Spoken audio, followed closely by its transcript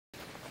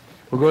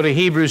We'll go to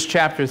Hebrews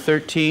chapter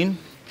 13.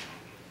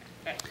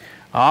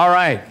 All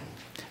right.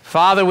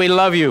 Father, we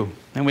love you,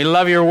 and we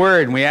love your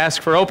word, and we ask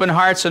for open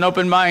hearts and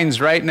open minds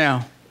right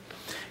now.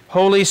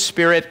 Holy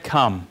Spirit,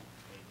 come.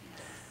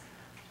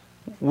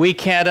 We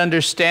can't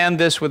understand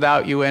this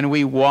without you, and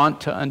we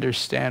want to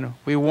understand.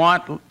 We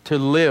want to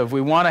live. We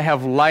want to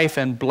have life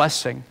and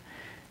blessing,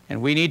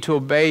 and we need to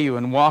obey you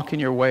and walk in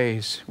your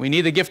ways. We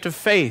need the gift of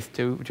faith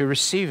to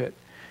receive it.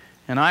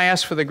 And I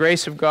ask for the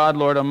grace of God,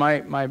 Lord, on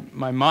my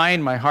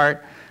mind, my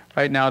heart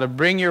right now to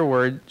bring your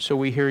word so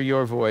we hear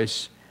your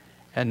voice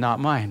and not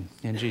mine.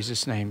 In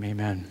Jesus' name,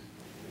 amen.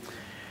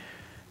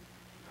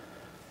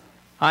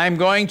 I'm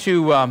going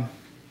to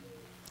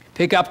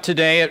pick up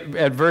today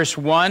at verse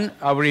 1.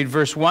 I'll read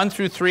verse 1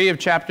 through 3 of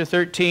chapter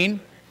 13.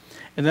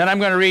 And then I'm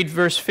going to read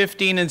verse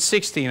 15 and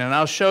 16. And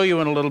I'll show you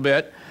in a little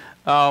bit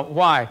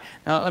why.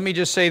 Now, let me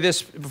just say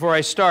this before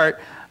I start.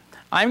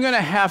 I'm going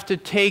to have to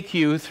take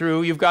you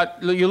through, you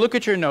look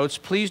at your notes,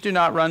 please do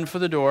not run for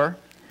the door.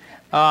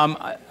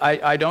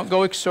 I don't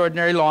go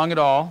extraordinarily long at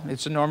all.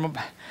 It's a normal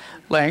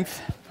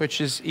length,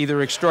 which is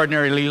either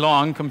extraordinarily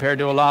long compared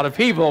to a lot of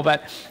people,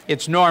 but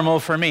it's normal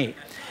for me.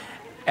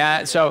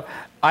 So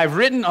I've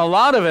written a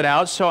lot of it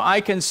out so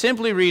I can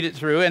simply read it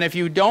through, and if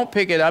you don't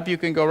pick it up, you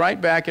can go right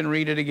back and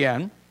read it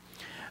again.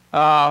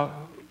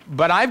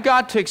 But I've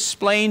got to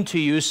explain to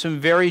you some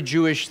very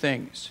Jewish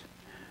things.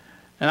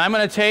 And I'm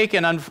going to take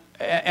and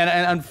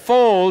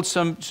unfold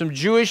some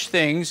Jewish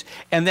things,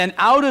 and then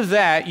out of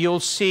that you'll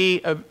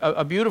see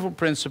a beautiful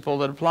principle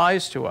that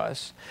applies to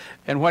us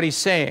and what he's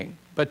saying.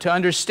 But to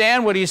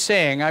understand what he's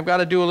saying, I've got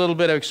to do a little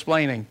bit of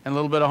explaining and a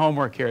little bit of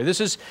homework here.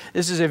 This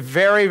is a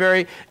very,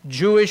 very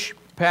Jewish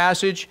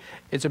passage.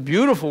 It's a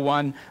beautiful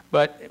one,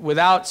 but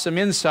without some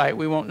insight,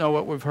 we won't know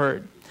what we've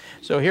heard.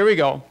 So here we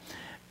go.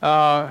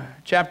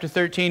 Chapter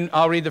 13,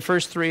 I'll read the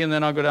first 3, and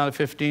then I'll go down to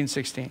 15,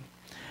 16.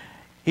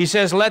 He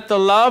says, "Let the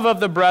love of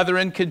the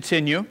brethren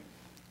continue.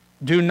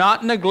 Do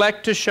not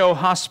neglect to show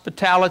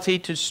hospitality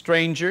to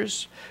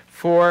strangers,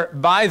 for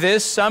by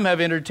this some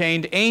have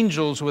entertained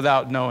angels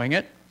without knowing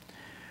it.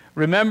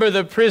 Remember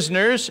the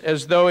prisoners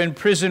as though in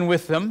prison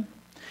with them,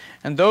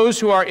 and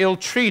those who are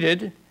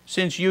ill-treated,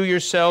 since you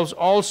yourselves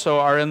also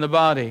are in the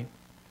body."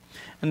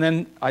 And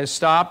then I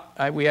stop.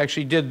 We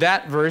actually did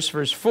that verse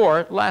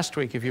 4, last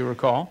week, if you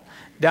recall,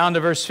 down to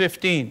verse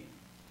 15.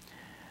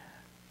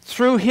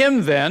 "Through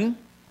him, then,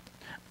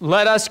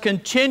 let us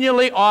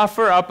continually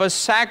offer up a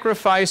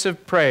sacrifice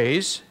of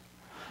praise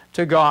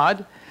to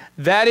God.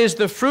 That is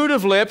the fruit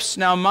of lips."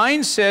 Now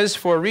mine says,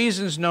 "for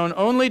reasons known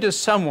only to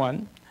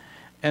someone,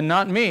 and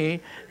not me,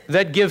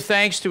 that give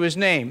thanks to his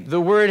name." The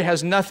word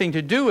has nothing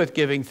to do with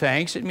giving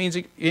thanks. It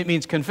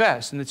means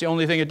confess, and it's the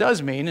only thing it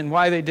does mean. And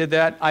why they did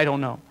that, I don't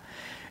know.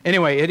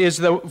 Anyway, it is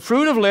the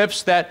fruit of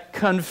lips that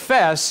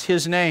confess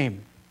his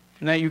name.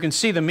 Now you can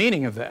see the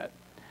meaning of that.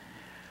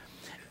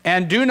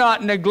 "And do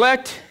not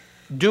neglect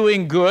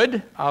doing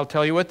good," I'll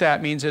tell you what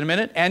that means in a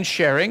minute, "and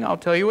sharing," I'll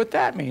tell you what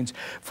that means.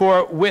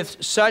 "For with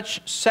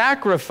such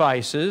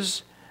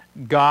sacrifices,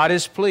 God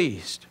is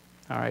pleased."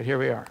 All right, here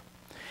we are.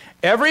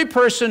 "Every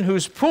person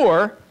who's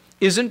poor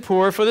isn't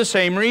poor for the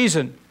same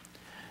reason.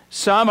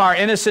 Some are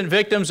innocent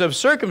victims of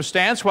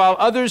circumstance, while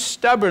others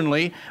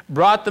stubbornly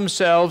brought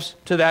themselves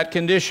to that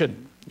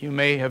condition." You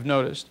may have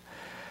noticed.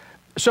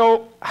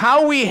 So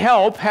how we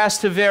help has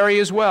to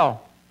vary as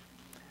well.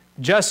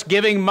 Just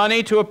giving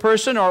money to a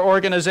person or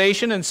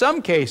organization in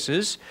some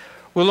cases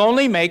will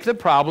only make the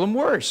problem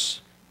worse.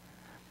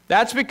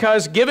 That's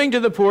because giving to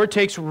the poor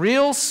takes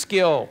real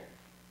skill.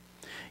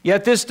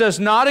 Yet this does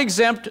not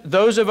exempt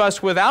those of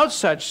us without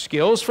such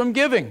skills from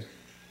giving.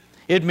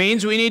 It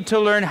means we need to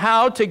learn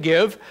how to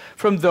give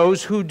from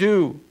those who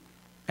do.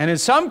 And in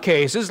some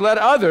cases, let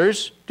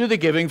others do the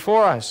giving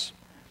for us.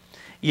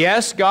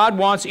 Yes, God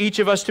wants each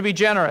of us to be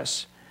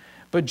generous,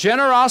 but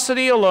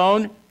generosity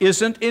alone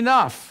isn't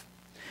enough.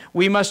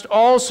 We must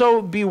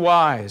also be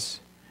wise.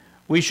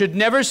 We should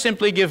never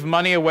simply give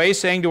money away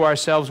saying to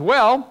ourselves,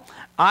 "Well,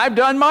 I've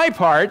done my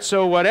part,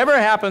 so whatever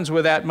happens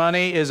with that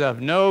money is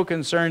of no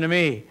concern to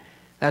me."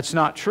 That's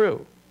not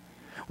true.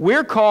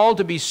 We're called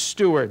to be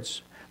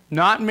stewards,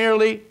 not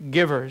merely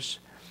givers.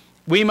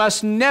 We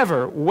must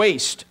never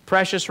waste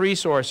precious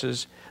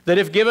resources that,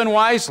 if given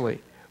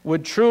wisely,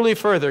 would truly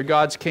further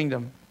God's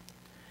kingdom.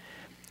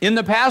 In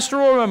the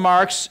pastoral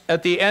remarks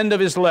at the end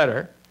of his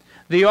letter,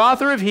 the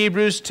author of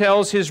Hebrews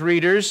tells his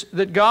readers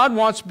that God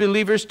wants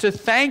believers to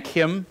thank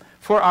him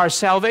for our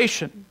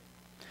salvation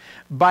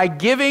by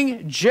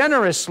giving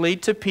generously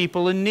to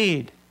people in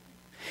need.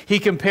 He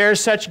compares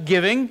such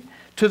giving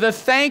to the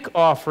thank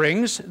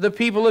offerings the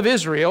people of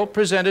Israel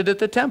presented at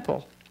the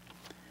temple.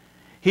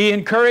 He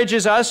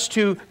encourages us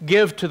to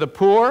give to the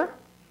poor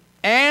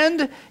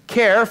and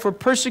care for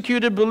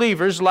persecuted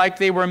believers like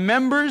they were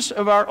members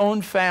of our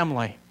own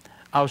family.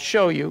 I'll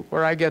show you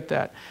where I get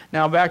that.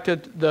 Now back to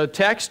the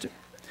text.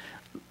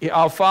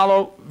 I'll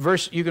follow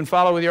you can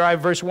follow with your eye,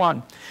 verse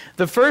 1.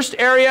 The first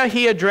area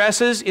he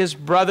addresses is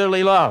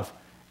brotherly love.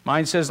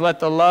 Mine says, "Let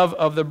the love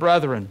of the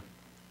brethren."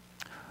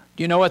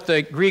 Do you know what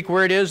the Greek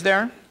word is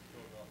there?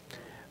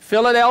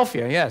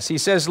 Philadelphia, yes. He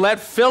says, let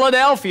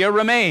Philadelphia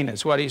remain,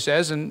 is what he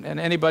says, and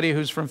anybody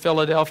who's from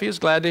Philadelphia is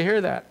glad to hear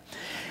that.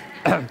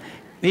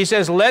 He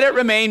says, let it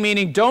remain,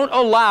 meaning don't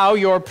allow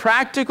your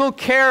practical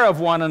care of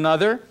one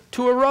another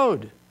to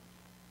erode.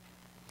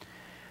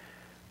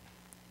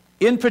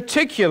 In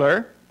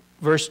particular,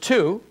 verse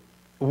 2,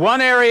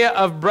 one area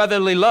of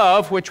brotherly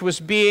love which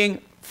was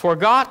being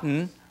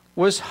forgotten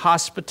was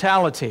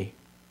hospitality.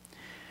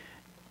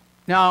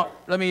 Now,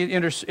 let me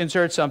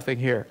insert something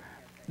here.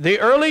 The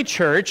early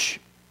church,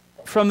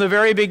 from the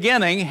very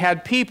beginning,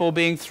 had people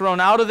being thrown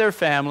out of their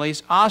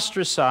families,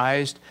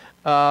 ostracized,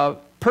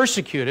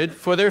 persecuted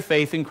for their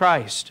faith in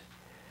Christ.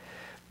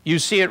 You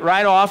see it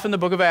right off in the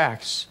book of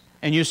Acts.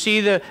 And you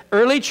see the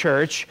early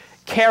church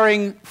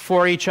caring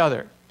for each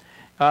other,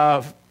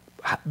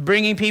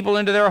 bringing people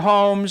into their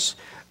homes.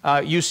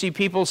 You see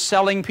people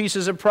selling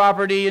pieces of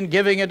property and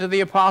giving it to the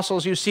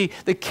apostles. You see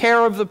the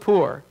care of the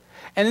poor.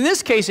 And in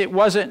this case, it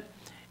wasn't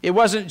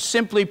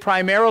simply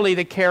primarily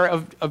the care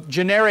of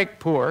generic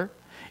poor.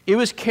 It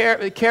was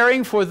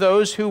caring for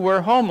those who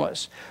were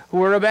homeless, who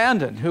were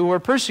abandoned, who were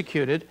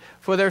persecuted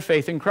for their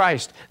faith in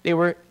Christ. They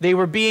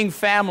were being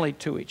family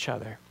to each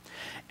other.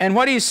 And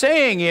what he's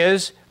saying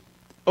is,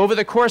 over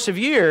the course of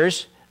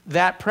years,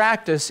 that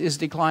practice is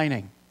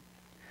declining.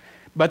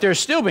 But they're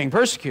still being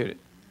persecuted.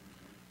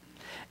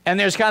 And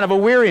there's kind of a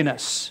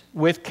weariness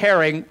with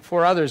caring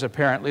for others,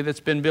 apparently, that's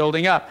been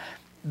building up.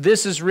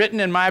 This is written,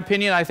 in my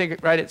opinion, I think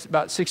it's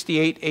about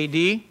 68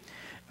 A.D.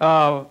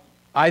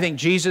 I think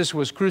Jesus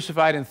was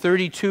crucified in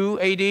 32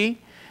 A.D.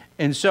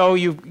 And so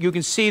you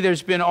can see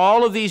there's been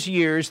all of these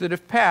years that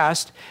have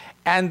passed,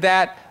 and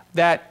that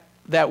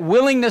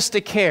willingness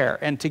to care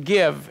and to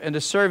give and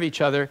to serve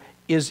each other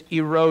is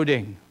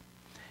eroding.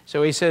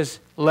 So he says,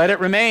 let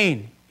it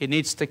remain. It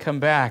needs to come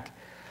back.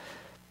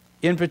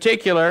 In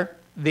particular,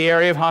 the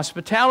area of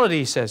hospitality,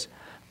 he says.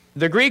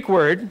 The Greek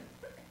word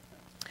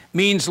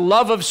means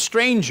love of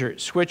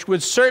strangers, which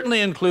would certainly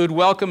include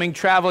welcoming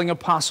traveling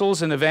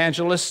apostles and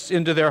evangelists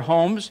into their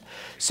homes,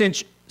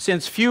 since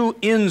few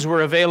inns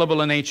were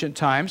available in ancient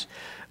times.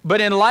 But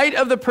in light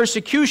of the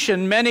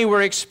persecution many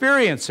were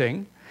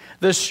experiencing,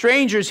 the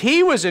strangers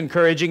he was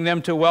encouraging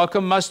them to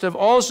welcome must have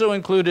also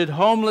included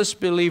homeless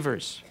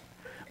believers.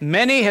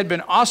 Many had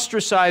been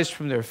ostracized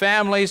from their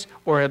families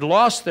or had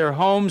lost their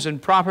homes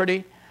and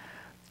property.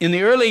 In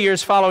the early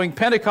years following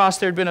Pentecost,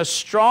 there had been a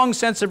strong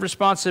sense of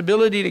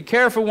responsibility to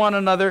care for one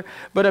another,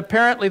 but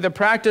apparently the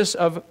practice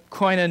of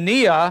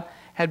koinonia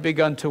had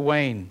begun to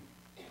wane.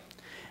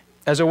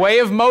 As a way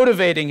of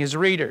motivating his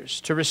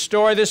readers to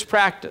restore this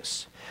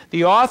practice,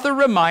 the author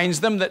reminds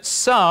them that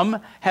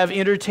some have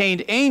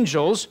entertained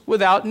angels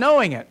without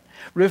knowing it,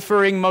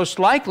 referring most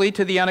likely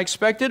to the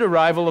unexpected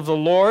arrival of the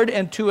Lord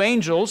and two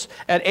angels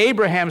at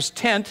Abraham's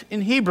tent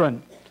in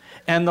Hebron,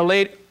 and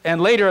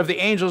later of the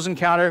angels'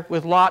 encounter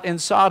with Lot in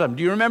Sodom.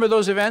 Do you remember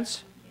those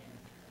events?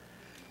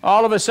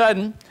 All of a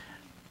sudden,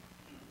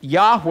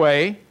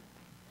 Yahweh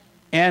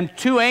and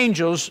two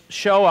angels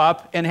show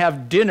up and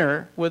have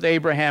dinner with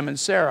Abraham and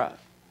Sarah.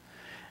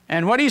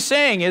 And what he's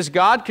saying is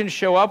God can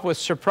show up with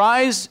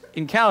surprise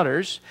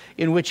encounters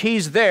in which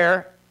he's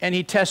there and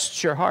he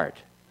tests your heart.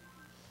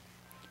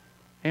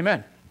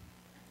 Amen.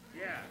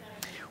 Yeah.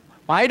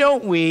 Why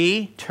don't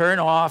we turn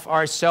off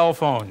our cell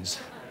phones?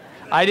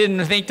 I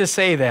didn't think to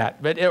say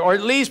that, or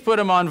at least put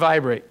them on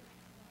vibrate.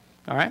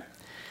 All right?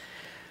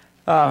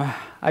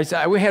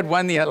 We had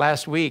one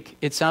last week.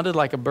 It sounded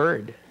like a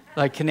bird,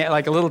 like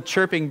a little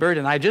chirping bird,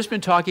 and I'd just been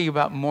talking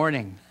about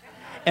mourning.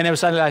 And it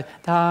was something like,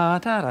 da,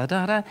 da, da,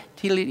 da, da,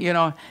 you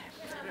know.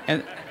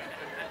 And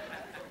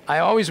I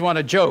always want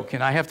to joke,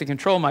 and I have to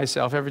control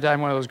myself every time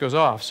one of those goes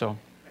off. So,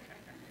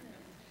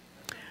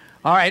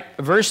 all right,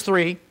 verse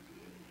 3.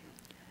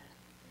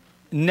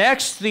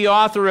 Next, the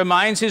author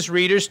reminds his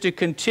readers to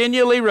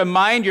continually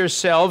remind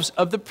yourselves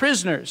of the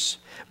prisoners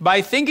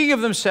by thinking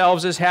of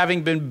themselves as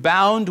having been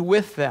bound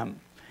with them.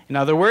 In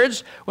other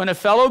words, when a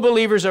fellow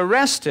believer is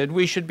arrested,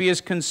 we should be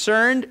as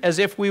concerned as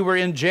if we were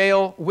in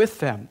jail with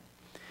them.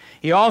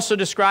 He also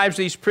describes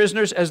these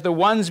prisoners as the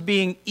ones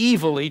being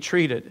evilly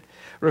treated,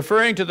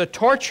 referring to the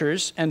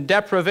tortures and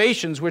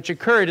deprivations which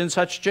occurred in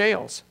such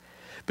jails.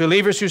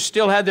 Believers who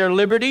still had their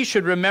liberty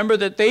should remember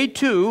that they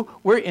too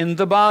were in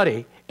the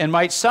body and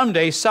might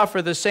someday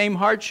suffer the same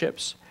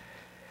hardships.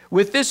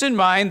 With this in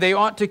mind, they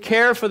ought to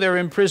care for their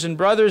imprisoned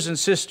brothers and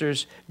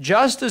sisters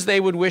just as they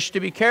would wish to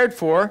be cared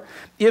for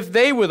if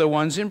they were the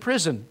ones in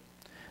prison.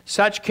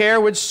 Such care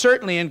would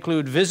certainly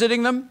include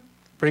visiting them,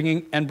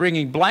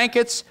 bringing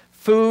blankets,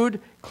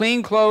 food,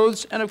 clean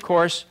clothes, and of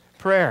course,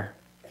 prayer.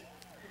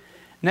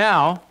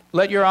 Now,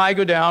 let your eye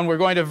go down. We're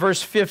going to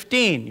verse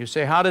 15. You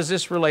say, how does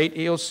this relate?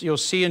 You'll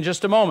see in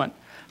just a moment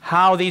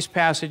how these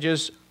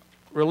passages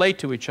relate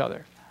to each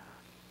other.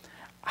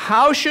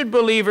 How should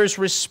believers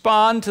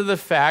respond to the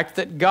fact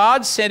that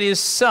God sent his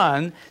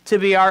Son to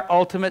be our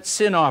ultimate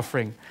sin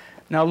offering?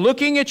 Now,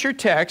 looking at your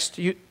text,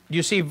 you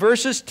see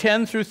verses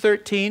 10 through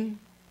 13?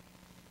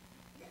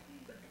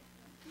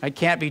 That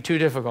can't be too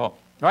difficult,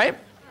 right?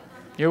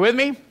 You're with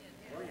me?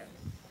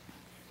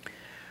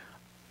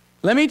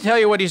 Let me tell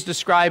you what he's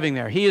describing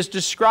there. He is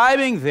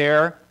describing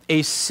there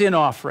a sin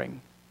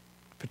offering,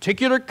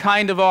 particular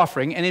kind of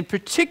offering, and in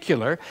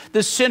particular,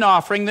 the sin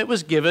offering that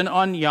was given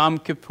on Yom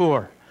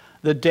Kippur,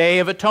 the Day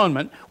of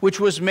Atonement, which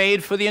was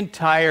made for the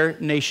entire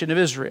nation of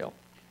Israel,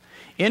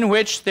 in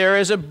which there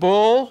is a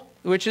bull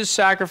which is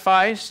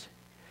sacrificed,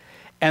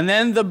 and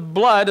then the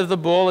blood of the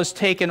bull is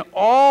taken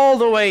all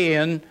the way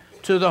in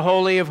to the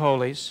Holy of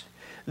Holies.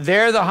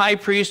 There the high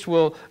priest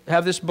will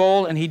have this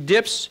bowl, and he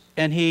dips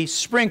and he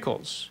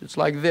sprinkles. It's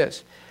like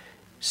this.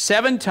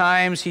 7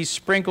 times he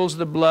sprinkles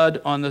the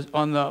blood on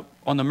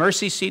the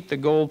mercy seat, the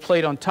gold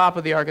plate on top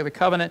of the Ark of the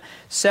Covenant.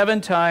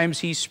 7 times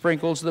he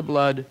sprinkles the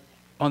blood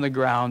on the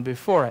ground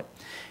before it.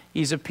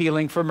 He's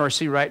appealing for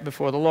mercy right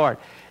before the Lord.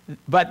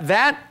 But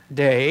that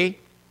day,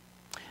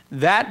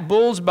 that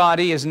bull's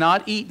body is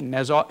not eaten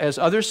as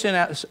other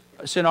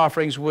sin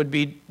offerings would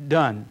be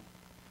done.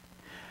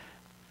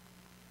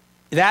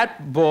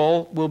 That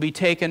bull will be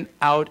taken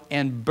out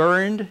and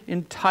burned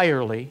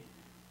entirely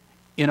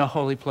in a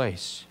holy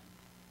place.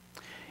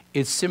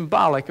 It's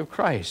symbolic of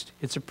Christ.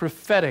 It's a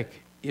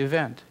prophetic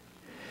event.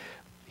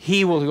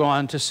 He will go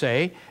on to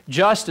say,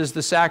 just as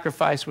the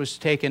sacrifice was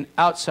taken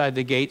outside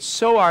the gate,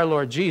 so our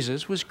Lord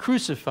Jesus was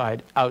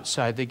crucified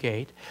outside the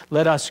gate.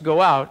 Let us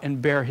go out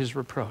and bear his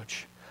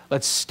reproach.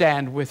 Let's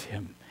stand with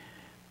him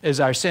as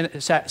our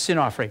sin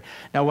offering.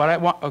 Now what I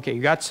want, okay,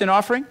 you got sin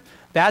offering?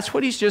 That's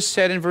what he's just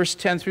said in verse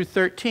 10 through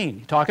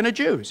 13. Talking to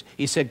Jews.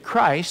 He said,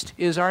 Christ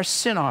is our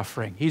sin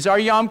offering. He's our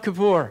Yom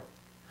Kippur.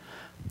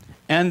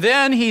 And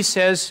then he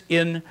says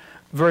in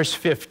verse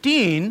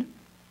 15,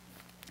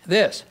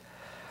 this.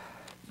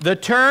 The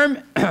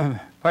term,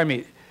 pardon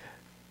me,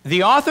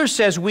 the author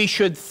says we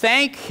should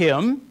thank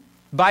him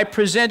by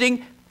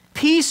presenting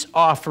peace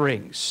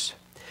offerings.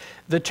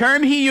 The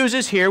term he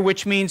uses here,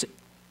 which means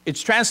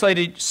it's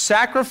translated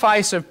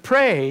sacrifice of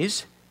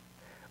praise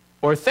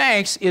or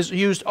thanks, is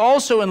used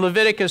also in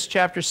Leviticus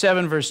chapter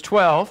 7, verse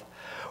 12,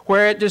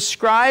 where it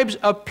describes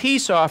a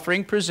peace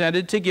offering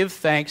presented to give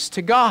thanks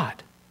to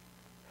God.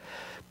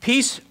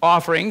 Peace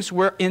offerings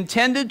were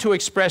intended to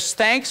express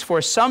thanks for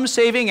some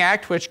saving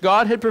act which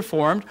God had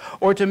performed,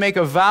 or to make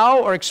a vow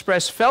or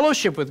express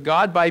fellowship with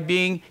God by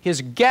being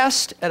his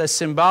guest at a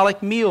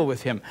symbolic meal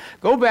with him.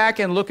 Go back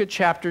and look at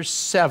chapter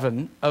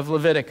 7 of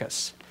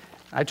Leviticus.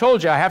 I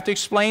told you I have to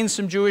explain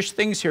some Jewish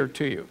things here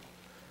to you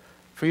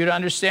for you to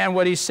understand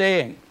what he's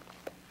saying.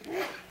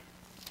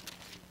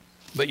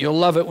 But you'll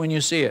love it when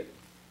you see it.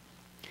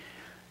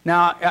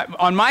 Now,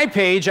 on my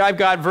page, I've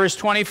got verse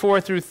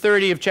 24 through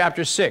 30 of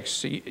chapter 6.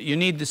 So you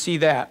need to see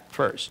that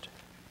first.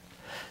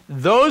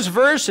 Those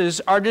verses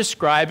are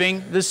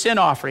describing the sin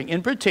offering.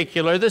 In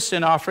particular, the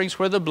sin offerings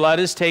where the blood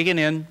is taken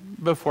in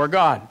before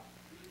God.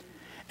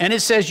 And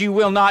it says you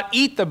will not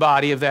eat the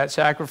body of that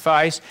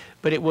sacrifice,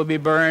 but it will be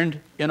burned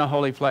in a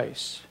holy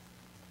place.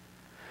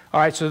 All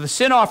right, so the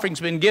sin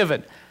offering's been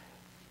given.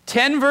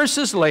 10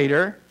 verses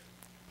later,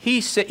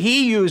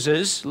 he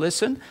uses,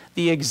 listen,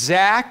 the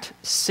exact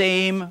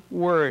same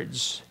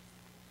words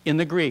in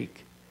the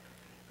Greek,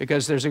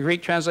 because there's a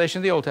Greek translation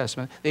of the Old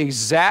Testament, the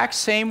exact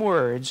same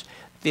words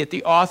that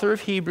the author of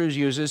Hebrews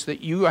uses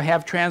that you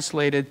have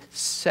translated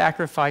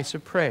sacrifice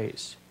of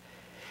praise.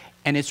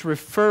 And it's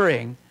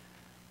referring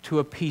to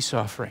a peace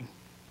offering.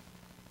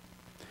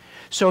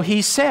 So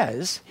he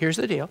says, here's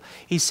the deal,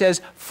 he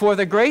says, for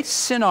the great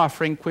sin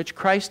offering which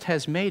Christ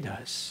has made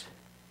us,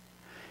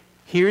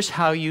 here's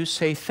how you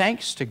say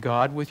thanks to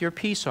God with your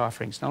peace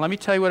offerings. Now let me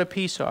tell you what a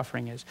peace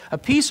offering is. A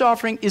peace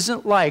offering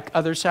isn't like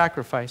other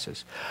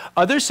sacrifices.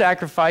 Other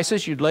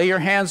sacrifices, you'd lay your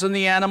hands on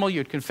the animal,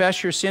 you'd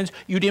confess your sins,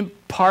 you'd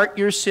impart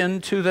your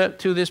sin to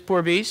this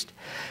poor beast,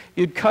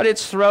 you'd cut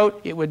its throat,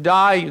 it would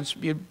die,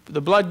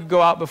 the blood would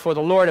go out before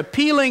the Lord,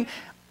 appealing,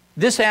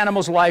 this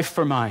animal's life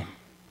for mine.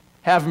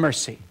 Have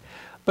mercy.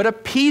 But a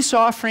peace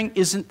offering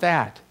isn't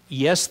that.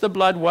 Yes, the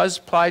blood was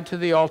applied to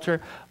the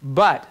altar,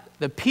 but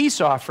the peace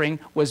offering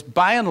was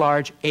by and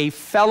large a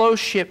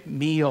fellowship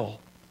meal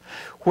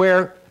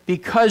where,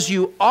 because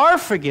you are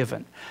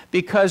forgiven,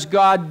 because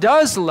God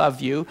does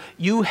love you,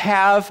 you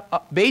have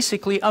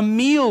basically a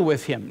meal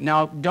with him.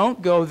 Now,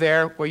 don't go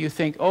there where you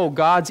think, oh,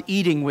 God's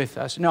eating with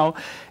us. No,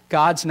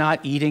 God's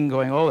not eating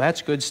going, oh,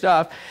 that's good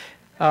stuff.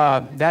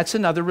 That's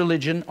another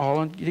religion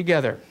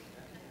altogether.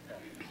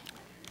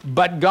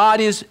 But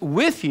God is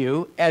with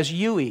you as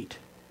you eat.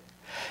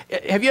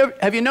 Have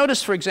you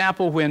noticed, for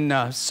example,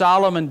 when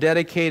Solomon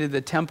dedicated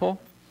the temple,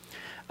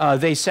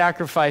 they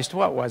sacrificed,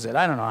 what was it?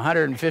 I don't know,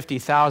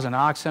 150,000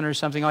 oxen or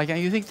something like that.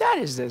 You think, that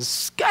is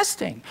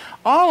disgusting.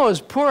 All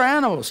those poor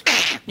animals.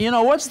 You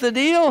know, what's the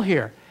deal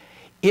here?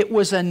 It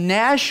was a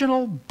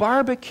national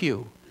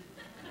barbecue.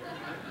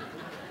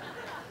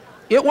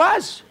 It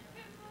was.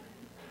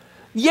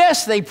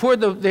 Yes, they put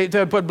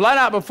blood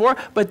out before,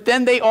 but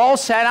then they all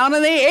sat down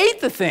and they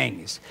ate the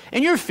things.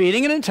 And you're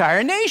feeding an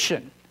entire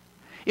nation.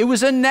 It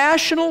was a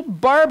national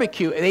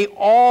barbecue. They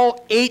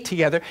all ate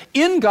together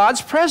in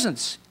God's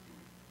presence.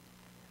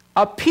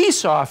 A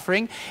peace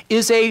offering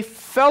is a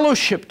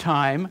fellowship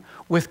time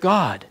with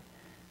God.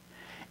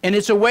 And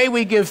it's a way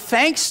we give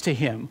thanks to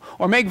him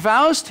or make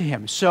vows to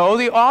him. So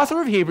the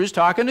author of Hebrews,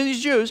 talking to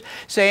these Jews,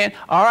 saying,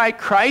 all right,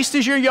 Christ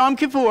is your Yom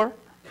Kippur.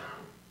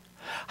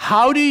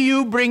 How do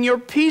you bring your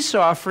peace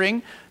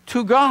offering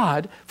to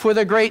God for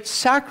the great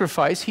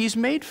sacrifice he's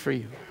made for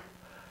you?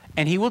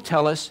 And he will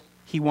tell us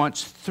he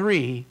wants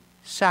 3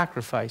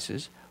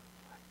 sacrifices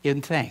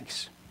in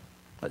thanks.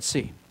 Let's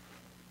see.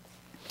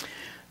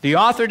 The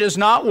author does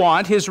not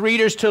want his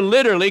readers to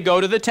literally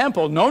go to the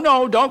temple.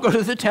 No, don't go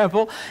to the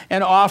temple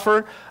and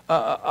offer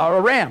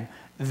a ram.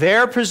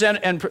 There present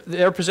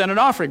an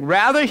offering.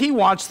 Rather, he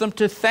wants them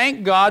to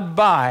thank God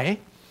by,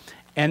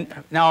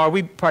 and now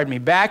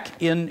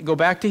go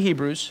back to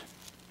Hebrews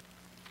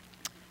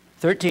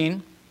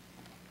 13.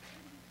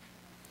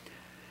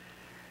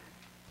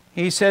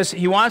 He says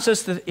he wants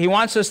us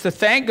to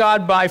thank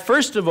God by,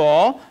 first of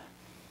all,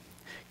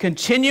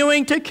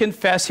 continuing to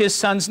confess his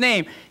Son's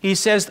name. He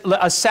says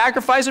a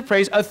sacrifice of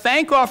praise, a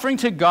thank offering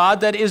to God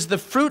that is the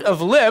fruit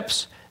of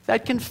lips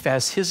that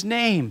confess his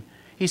name.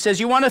 He says,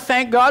 you want to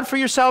thank God for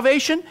your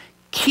salvation?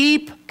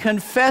 Keep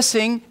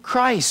confessing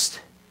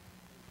Christ.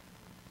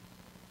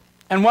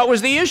 And what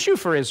was the issue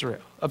for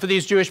Israel, for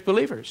these Jewish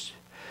believers?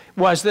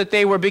 Was that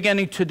they were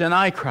beginning to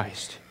deny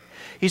Christ.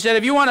 He said,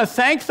 if you want to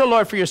thank the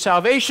Lord for your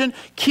salvation,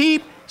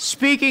 keep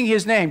speaking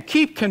his name.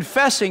 Keep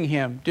confessing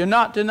him. Do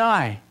not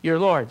deny your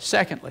Lord.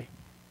 Secondly,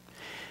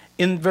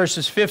 in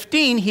verses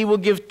 15, he will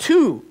give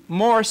 2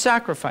 more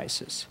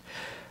sacrifices.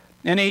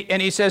 And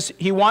he says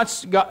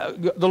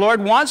the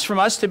Lord wants from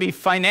us to be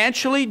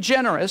financially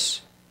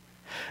generous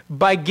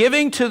by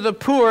giving to the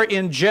poor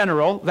in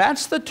general.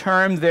 That's the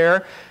term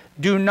there.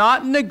 Do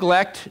not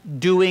neglect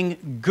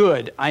doing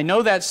good. I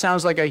know that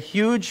sounds like a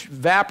huge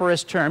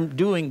vaporous term,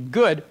 doing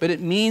good, but it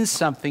means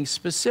something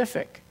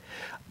specific.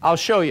 I'll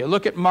show you.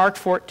 Look at Mark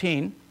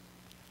 14,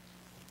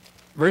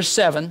 verse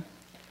 7.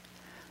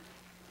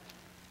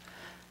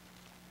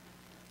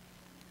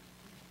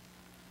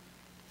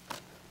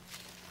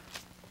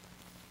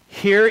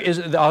 Here is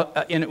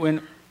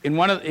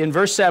in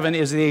verse 7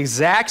 is the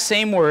exact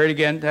same word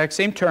again, the exact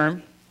same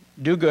term,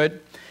 do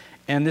good,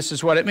 and this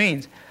is what it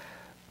means.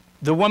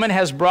 The woman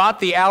has brought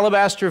the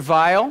alabaster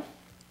vial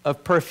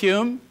of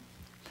perfume,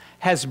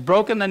 has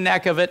broken the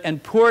neck of it,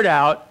 and poured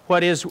out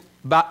what is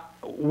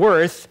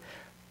worth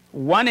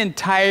 1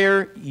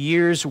 entire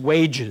year's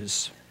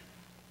wages.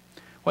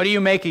 What do you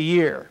make a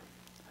year?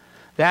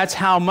 That's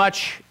how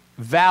much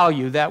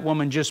value that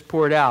woman just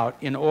poured out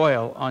in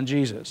oil on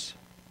Jesus.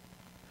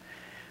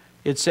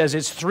 It says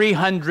it's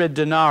 300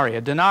 denarii.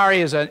 A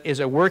denarii is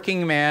a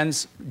working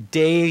man's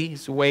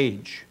day's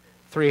wage.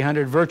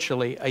 300,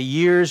 virtually a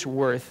year's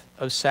worth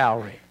of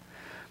salary.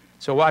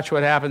 So watch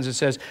what happens. It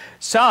says,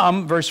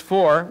 some, verse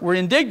 4, were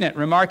indignant,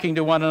 remarking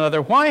to one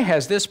another, why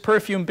has this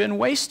perfume been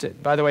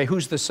wasted? By the way,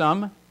 who's the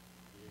some?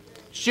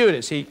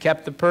 Judas. He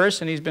kept the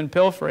purse and he's been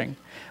pilfering.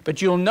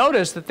 But you'll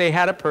notice that they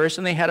had a purse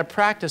and they had a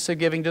practice of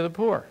giving to the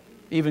poor,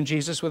 even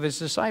Jesus with his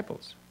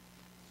disciples.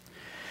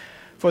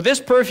 For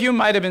this perfume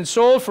might have been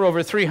sold for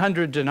over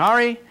 300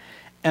 denarii,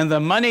 and the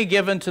money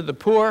given to the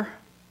poor,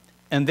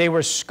 and they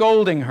were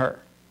scolding her.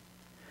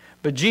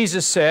 But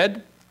Jesus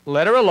said,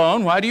 let her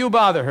alone. Why do you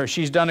bother her?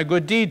 She's done a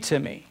good deed to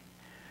me.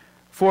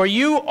 For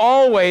you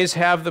always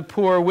have the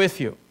poor with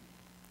you,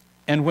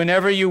 and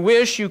whenever you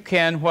wish, you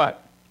can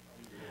what?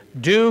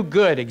 Do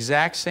good,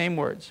 exact same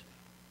words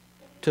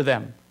to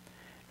them.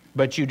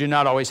 But you do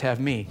not always have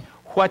me.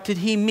 What did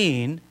he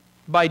mean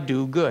by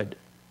do good?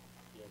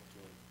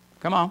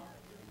 Come on.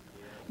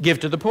 Give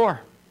to the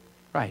poor.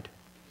 Right.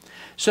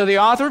 So the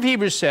author of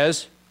Hebrews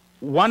says,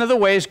 one of the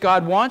ways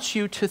God wants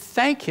you to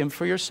thank him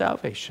for your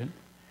salvation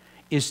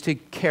is to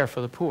care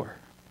for the poor.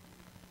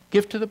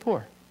 Give to the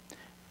poor.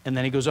 And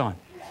then he goes on.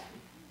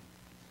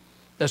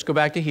 Let's go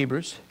back to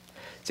Hebrews.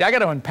 See, I got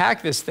to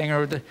unpack this thing,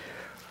 or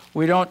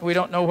we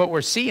don't know what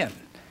we're seeing.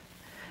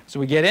 So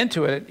we get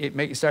into it,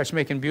 it starts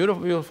making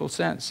beautiful, beautiful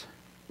sense.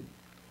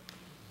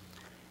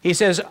 He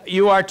says,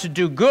 you are to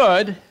do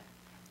good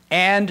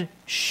and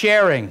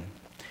sharing.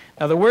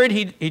 Now the word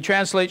he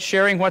translates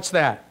sharing, what's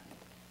that?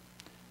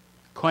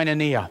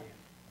 Koinonia.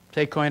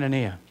 Say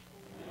koinonia.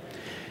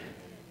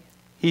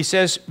 He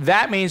says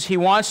that means he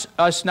wants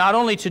us not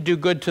only to do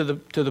good to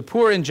the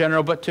poor in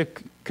general, but to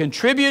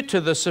contribute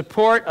to the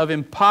support of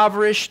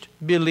impoverished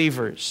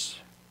believers.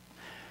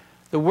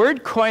 The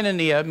word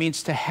koinonia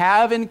means to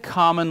have in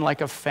common like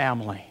a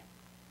family.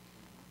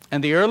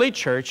 And the early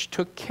church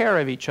took care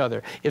of each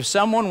other. If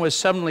someone was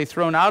suddenly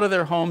thrown out of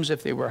their homes,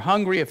 if they were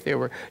hungry, if they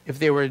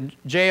were in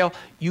jail,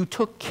 you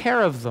took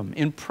care of them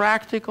in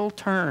practical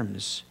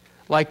terms,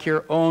 like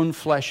your own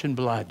flesh and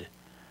blood.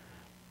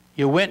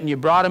 You went and you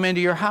brought them into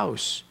your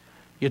house.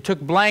 You took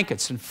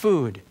blankets and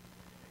food.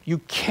 You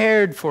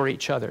cared for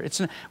each other.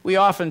 We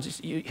often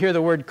hear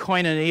the word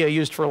koinonia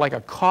used for like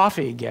a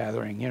coffee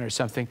gathering, or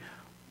something.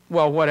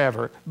 Well,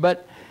 whatever.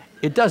 But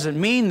it doesn't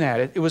mean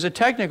that. It was a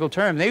technical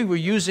term. They were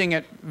using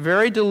it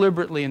very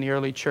deliberately in the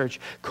early church.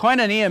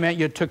 Koinonia meant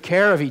you took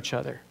care of each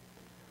other,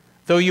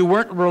 though you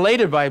weren't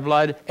related by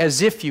blood,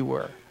 as if you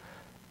were.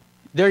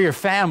 They're your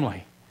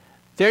family.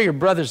 They're your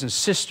brothers and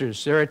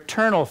sisters. They're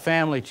eternal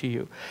family to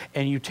you,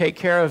 and you take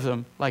care of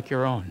them like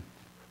your own.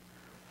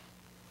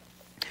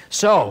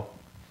 So,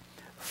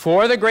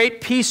 for the great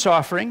peace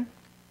offering,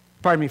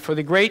 for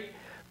the great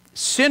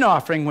sin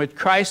offering which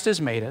Christ has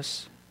made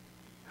us,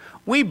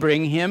 we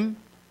bring him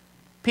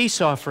peace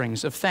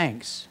offerings of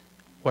thanks.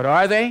 What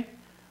are they?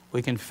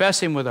 We confess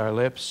him with our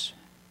lips,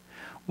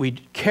 we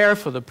care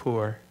for the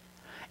poor,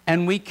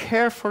 and we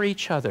care for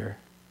each other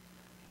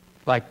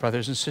like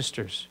brothers and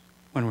sisters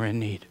when we're in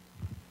need.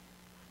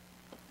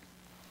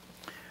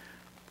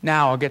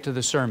 Now I'll get to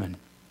the sermon.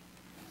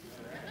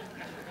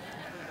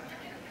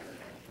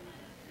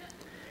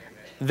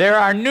 There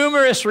are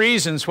numerous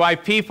reasons why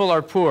people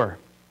are poor,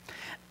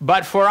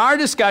 but for our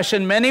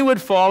discussion, many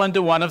would fall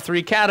into one of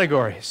three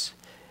categories.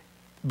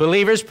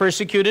 Believers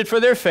persecuted for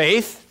their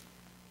faith,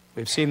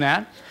 we've seen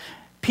that.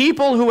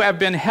 People who have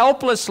been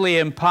helplessly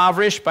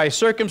impoverished by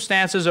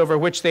circumstances over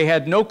which they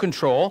had no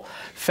control,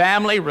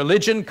 family,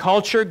 religion,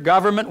 culture,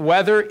 government,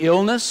 weather,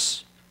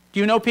 illness. Do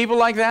you know people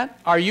like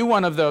that? Are you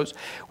one of those?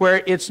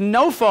 Where it's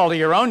no fault of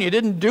your own, you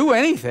didn't do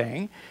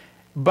anything,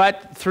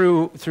 but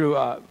through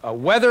a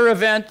weather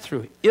event,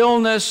 through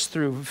illness,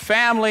 through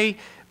family,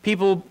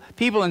 people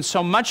in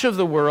so much of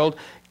the world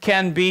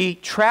can be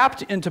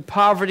trapped into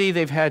poverty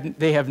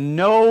they have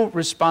no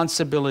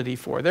responsibility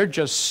for. They're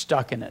just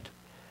stuck in it.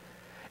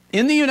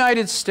 In the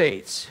United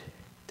States,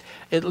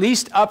 at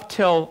least up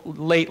till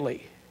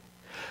lately,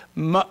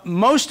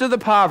 most of the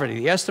poverty,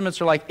 the estimates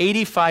are like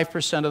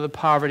 85% of the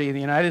poverty in the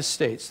United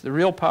States, the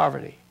real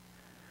poverty,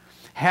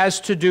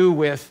 has to do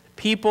with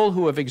people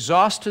who have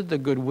exhausted the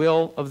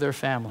goodwill of their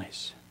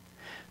families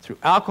through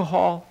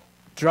alcohol,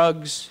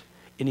 drugs,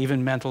 and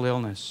even mental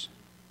illness.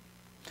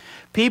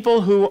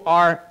 People who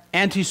are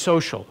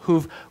antisocial,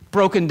 who've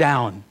broken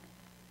down.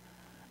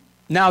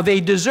 Now, they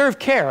deserve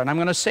care, and I'm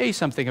going to say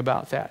something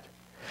about that.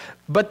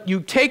 But you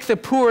take the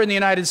poor in the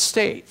United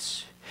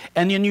States,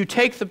 and then you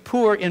take the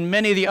poor in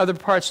many of the other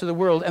parts of the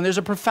world, and there's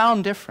a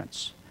profound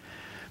difference.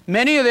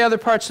 Many of the other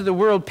parts of the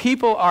world,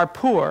 people are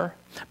poor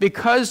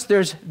because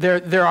there's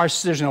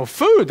no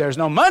food, there's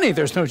no money,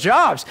 there's no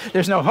jobs,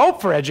 there's no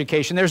hope for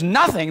education, there's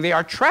nothing. They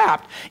are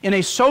trapped in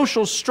a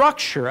social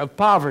structure of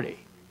poverty.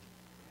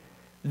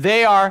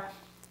 They are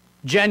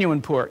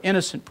genuine poor,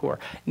 innocent poor.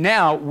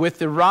 Now, with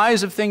the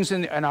rise of things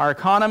in our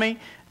economy,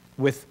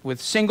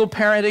 with single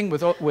parenting,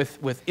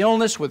 with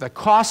illness, with the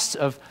costs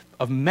of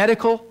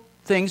medical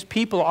things,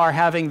 people are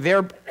having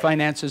their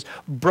finances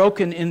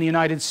broken in the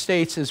United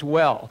States as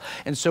well.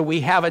 And so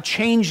we have a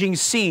changing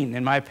scene,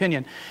 in my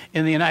opinion,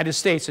 in the United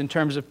States in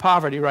terms of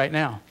poverty right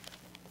now.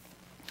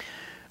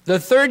 The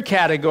third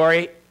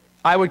category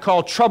I would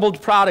call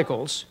troubled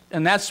prodigals,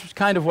 and that's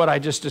kind of what I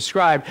just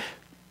described.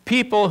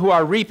 People who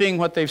are reaping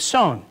what they've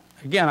sown.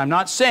 Again, I'm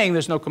not saying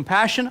there's no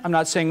compassion. I'm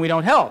not saying we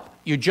don't help.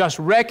 You just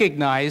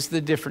recognize the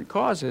different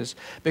causes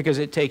because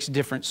it takes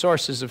different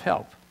sources of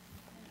help.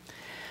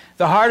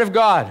 The heart of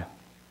God.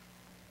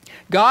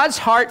 God's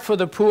heart for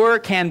the poor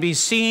can be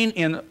seen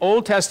in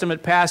Old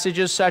Testament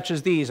passages such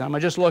as these. I'm going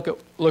to just look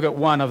at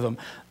one of them.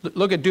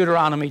 Look at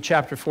Deuteronomy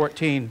chapter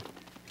 14.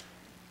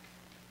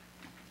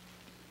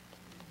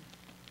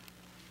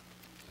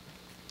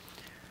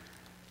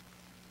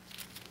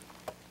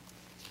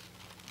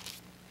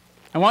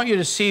 I want you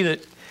to see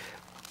that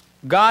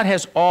God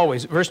has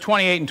always, verse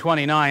 28 and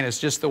 29 is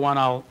just the one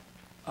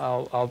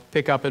I'll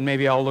pick up, and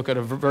maybe I'll look at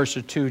a verse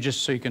or two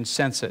just so you can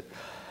sense it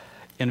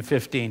in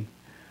 15.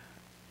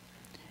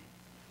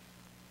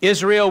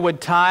 Israel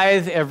would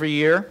tithe every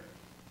year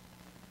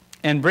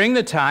and bring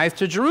the tithe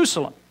to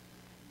Jerusalem.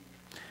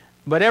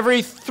 But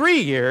every 3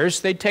 years,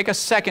 they'd take a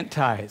second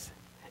tithe.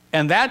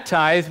 And that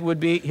tithe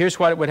would be, here's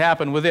what would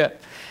happen with it.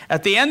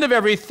 At the end of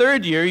every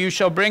third year, you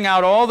shall bring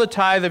out all the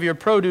tithe of your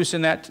produce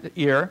in that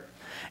year,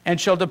 and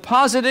shall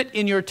deposit it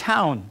in your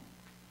town.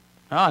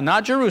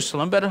 Not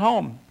Jerusalem, but at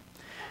home.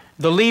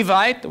 The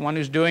Levite, the one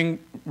who's doing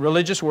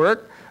religious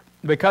work,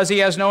 because he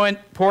has no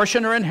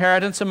portion or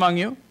inheritance among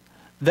you.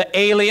 The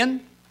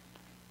alien,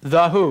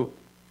 the who?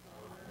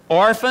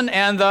 Orphan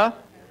and the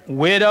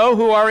widow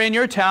who are in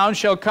your town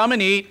shall come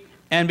and eat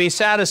and be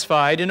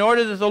satisfied, in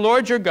order that the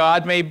Lord your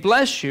God may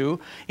bless you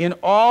in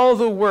all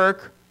the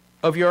work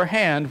of your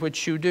hand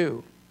which you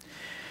do.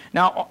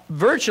 Now,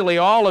 virtually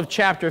all of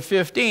chapter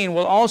 15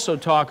 will also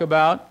talk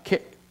about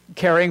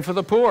caring for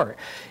the poor.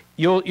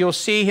 You'll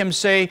see him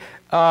say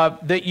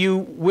that you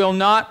will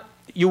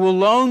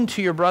loan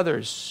to your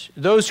brothers.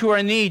 Those who are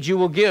in need you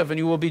will give, and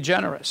you will be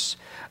generous.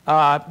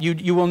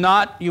 You will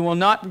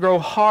not grow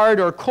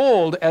hard or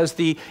cold as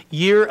the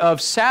year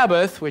of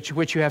Sabbath,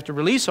 which you have to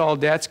release all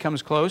debts,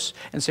 comes close,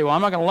 and say, well,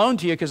 I'm not going to loan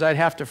to you because I'd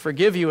have to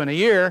forgive you in a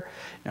year.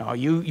 No,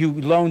 you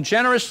loan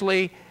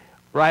generously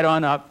right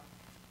on up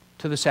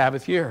to the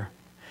Sabbath year.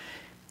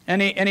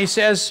 And he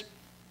says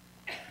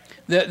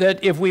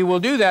that if we will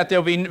do that,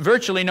 there'll be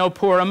virtually no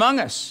poor among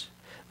us,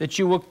 that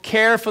you will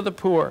care for the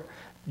poor.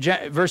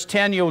 Verse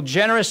 10, you'll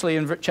generously,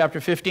 in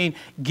chapter 15,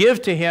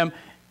 give to him,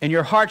 and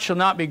your heart shall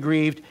not be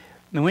grieved.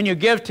 And when you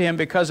give to him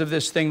because of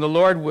this thing, the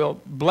Lord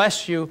will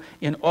bless you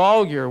in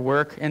all your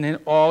work and in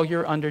all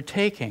your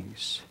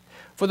undertakings.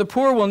 For the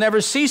poor will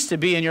never cease to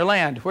be in your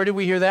land. Where did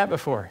we hear that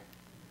before?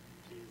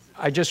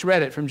 I just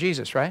read it from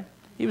Jesus, right?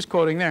 He was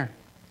quoting there.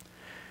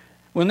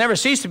 Will never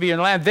cease to be in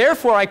your land.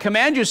 Therefore I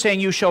command you, saying,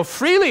 you shall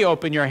freely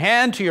open your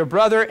hand to your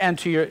brother and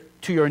to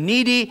your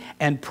needy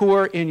and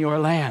poor in your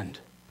land.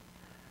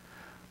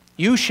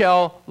 You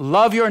shall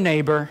love your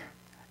neighbor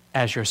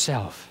as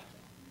yourself.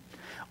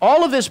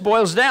 All of this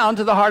boils down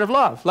to the heart of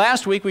love.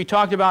 Last week we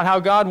talked about how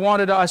God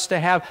wanted us to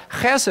have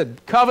chesed,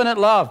 covenant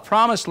love,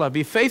 promised love,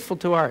 be faithful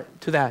to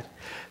that.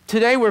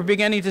 Today we're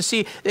beginning to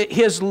see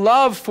his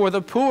love for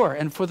the poor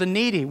and for the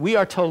needy. We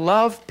are to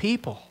love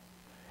people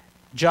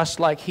just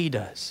like he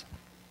does.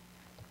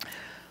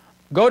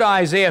 Go to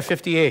Isaiah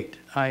 58.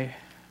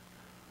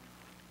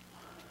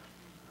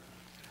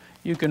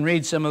 You can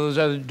read some of those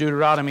other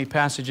Deuteronomy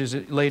passages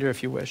later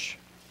if you wish.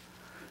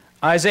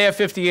 Isaiah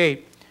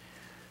 58.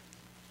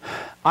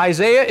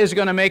 Isaiah is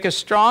going to make a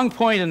strong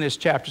point in this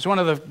chapter. It's one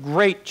of the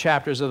great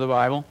chapters of the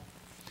Bible.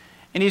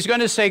 And he's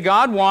going to say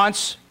God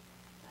wants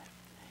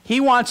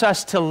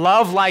us to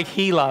love like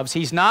he loves.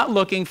 He's not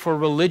looking for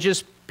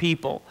religious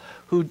people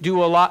who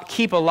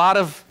keep a lot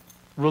of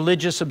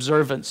religious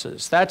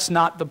observances. That's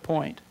not the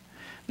point.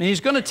 And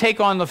he's going to take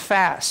on the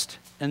fast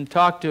and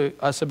talk to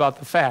us about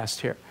the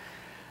fast here.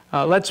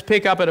 Let's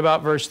pick up at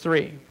about verse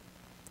 3.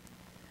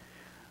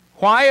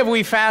 Why have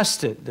we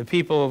fasted? The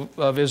people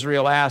of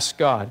Israel asked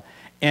God,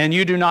 and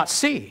you do not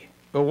see.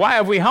 But why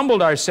have we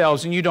humbled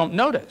ourselves and you don't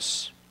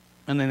notice?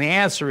 And then the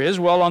answer is,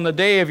 well, on the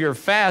day of your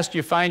fast,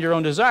 you find your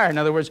own desire. In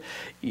other words,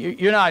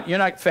 you're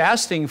not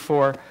fasting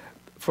for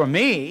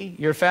me.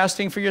 You're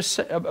fasting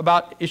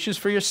about issues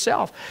for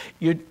yourself.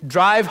 You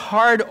drive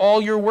hard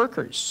all your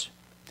workers.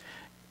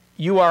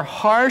 You are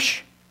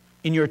harsh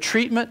in your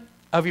treatment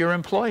of your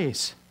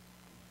employees.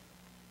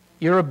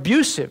 You're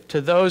abusive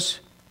to those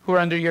who are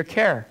under your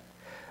care.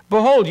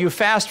 Behold, you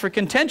fast for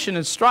contention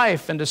and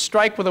strife and to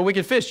strike with a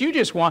wicked fist.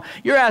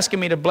 You're asking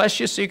me to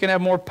bless you so you can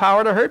have more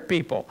power to hurt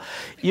people.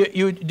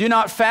 You do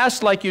not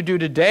fast like you do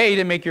today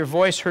to make your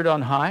voice heard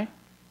on high.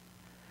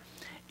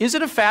 Is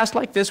it a fast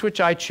like this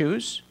which I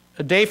choose?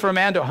 A day for a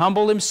man to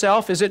humble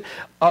himself? Is it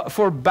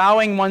for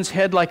bowing one's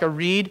head like a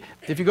reed?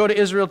 If you go to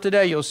Israel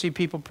today, you'll see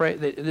people pray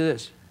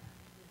this.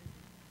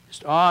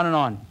 Just on and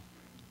on.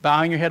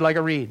 Bowing your head like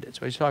a reed.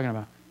 That's what he's talking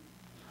about.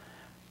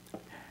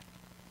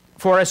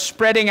 For a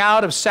spreading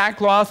out of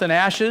sackcloth and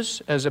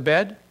ashes as a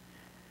bed?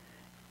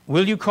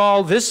 Will you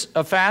call this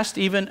a fast,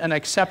 even an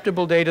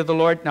acceptable day to the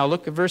Lord? Now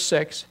look at verse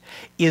 6.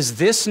 Is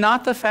this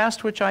not the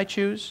fast which I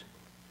choose?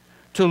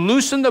 To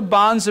loosen the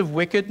bonds of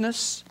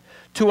wickedness,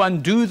 to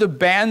undo the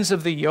bands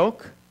of the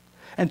yoke,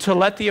 and to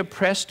let the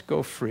oppressed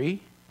go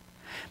free?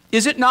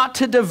 Is it not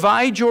to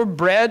divide your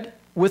bread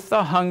with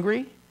the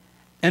hungry,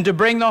 and to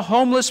bring the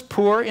homeless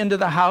poor into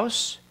the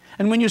house?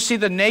 And when you see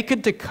the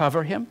naked, to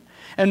cover him?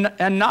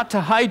 And not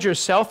to hide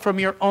yourself from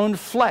your own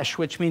flesh,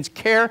 which means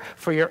care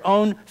for your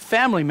own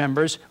family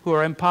members who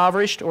are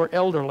impoverished or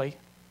elderly.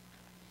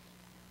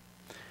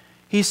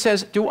 He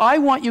says, do I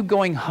want you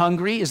going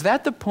hungry? Is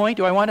that the point?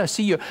 Do I want to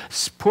see you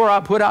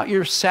put out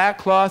your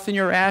sackcloth and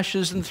your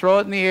ashes and throw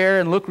it in the air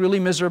and look really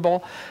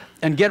miserable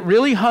and get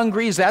really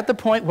hungry? Is that the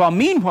point? While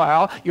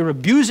meanwhile, you're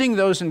abusing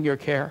those in your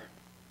care.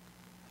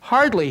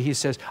 Hardly, he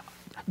says.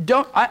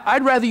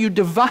 I'd rather you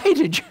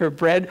divided your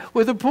bread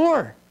with the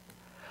poor.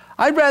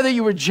 I'd rather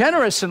you were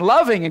generous and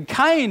loving and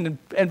kind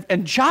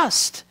and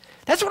just.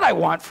 That's what I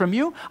want from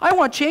you. I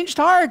want changed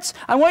hearts.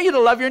 I want you to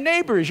love your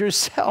neighbor as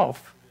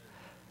yourself.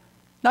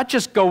 Not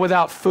just go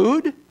without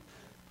food.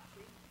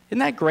 Isn't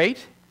that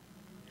great?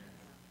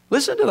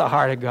 Listen to the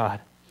heart of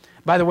God.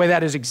 By the way,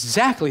 that is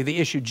exactly the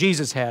issue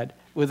Jesus had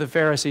with the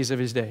Pharisees of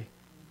his day.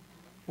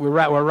 We're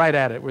right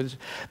at it.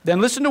 Then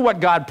listen to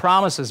what God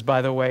promises,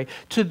 by the way,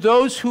 to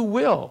those who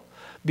will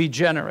be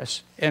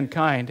generous and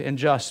kind and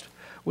just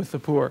with the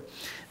poor.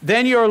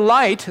 Then your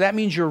light, that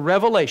means your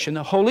revelation,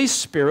 the Holy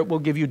Spirit will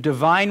give you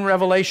divine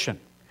revelation.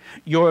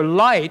 Your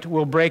light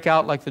will break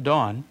out like the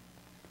dawn.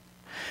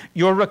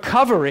 Your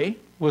recovery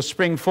will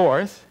spring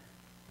forth.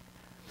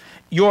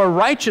 Your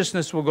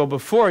righteousness will go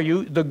before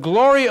you. The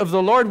glory of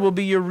the Lord will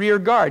be your rear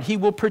guard. He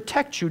will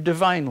protect you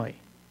divinely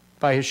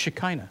by his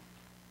Shekinah.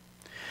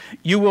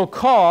 You will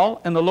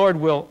call and the Lord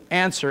will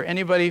answer.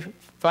 Anybody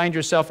find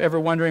yourself ever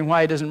wondering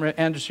why he doesn't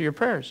answer your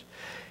prayers?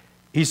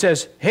 He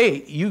says,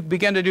 hey, you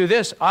begin to do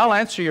this, I'll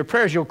answer your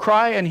prayers. You'll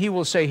cry and he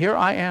will say, here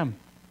I am.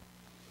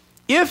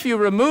 If you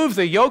remove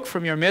the yoke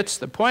from your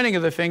midst, the pointing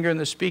of the finger and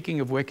the speaking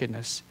of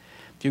wickedness,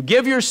 if you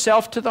give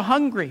yourself to the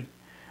hungry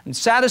and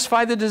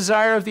satisfy the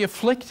desire of the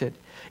afflicted,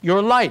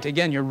 your light,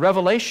 again, your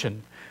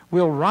revelation,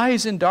 will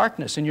rise in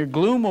darkness and your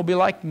gloom will be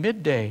like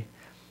midday.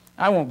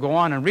 I won't go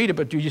on and read it,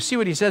 but do you see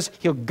what he says?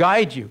 He'll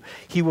guide you.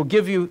 He will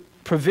give you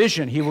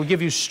provision. He will give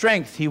you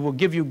strength. He will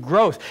give you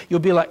growth. You'll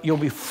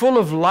be full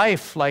of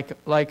life like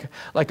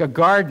a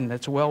garden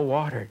that's well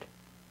watered.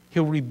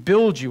 He'll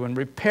rebuild you and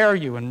repair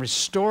you and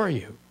restore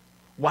you.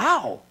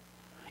 Wow!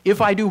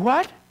 If I do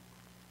what?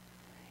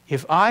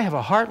 If I have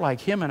a heart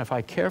like him, and if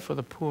I care for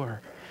the poor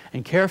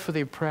and care for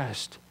the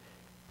oppressed,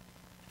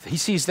 if he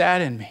sees that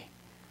in me,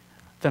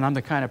 then I'm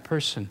the kind of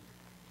person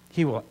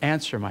he will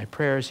answer my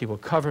prayers. He will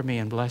cover me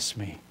and bless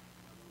me.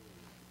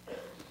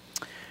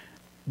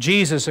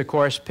 Jesus, of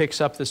course,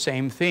 picks up the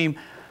same theme.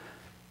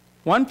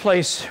 One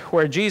place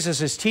where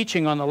Jesus is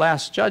teaching on the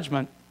Last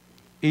Judgment,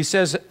 he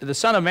says the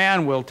Son of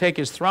Man will take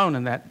his throne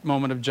in that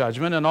moment of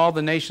judgment, and all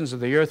the nations of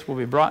the earth will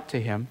be brought to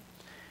him.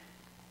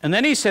 And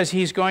then he says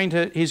he's going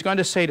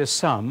to say to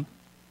some,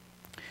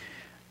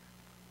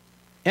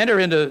 enter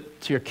into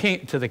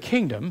the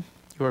kingdom,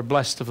 you are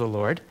blessed of the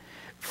Lord.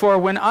 For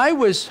when I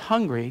was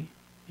hungry,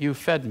 you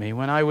fed me.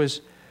 When I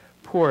was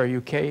poor,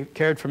 you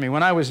cared for me.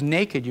 When I was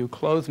naked, you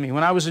clothed me.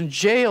 When I was in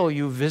jail,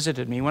 you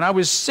visited me. When I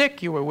was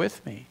sick, you were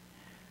with me.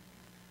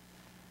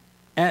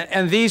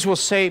 And these will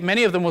say,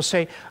 many of them will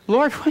say,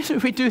 Lord, when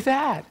did we do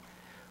that?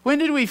 When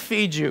did we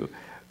feed you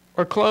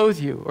or clothe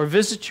you or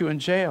visit you in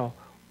jail?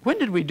 When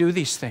did we do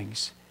these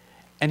things?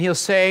 And he'll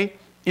say,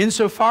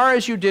 insofar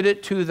as you did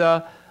it to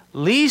the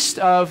least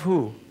of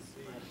who?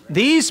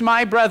 These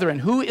my brethren.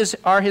 Who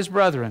are his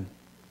brethren?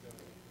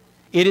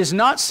 It is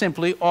not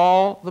simply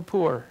all the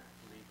poor.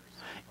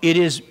 It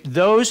is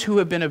those who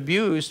have been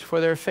abused for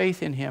their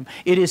faith in him.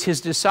 It is his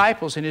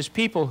disciples and his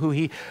people who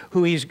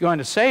he's going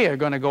to say are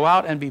going to go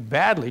out and be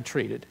badly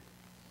treated.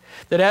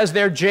 That as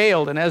they're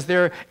jailed and as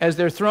they're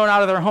thrown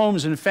out of their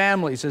homes and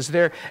families, as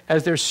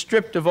they're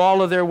stripped of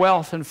all of their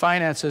wealth and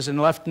finances and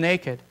left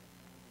naked,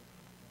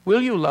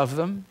 will you love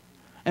them?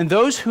 And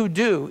those who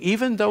do,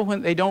 even though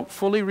when they don't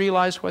fully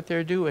realize what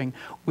they're doing,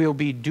 will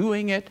be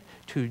doing it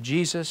to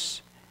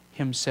Jesus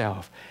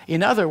himself.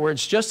 In other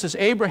words, just as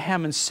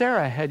Abraham and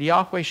Sarah had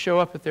Yahweh show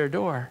up at their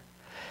door,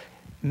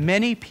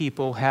 many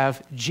people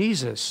have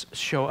Jesus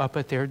show up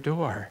at their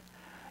door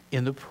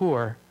in the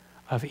poor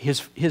of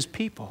his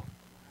people.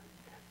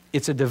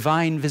 It's a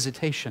divine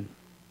visitation.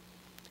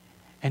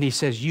 And he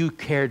says, you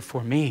cared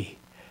for me,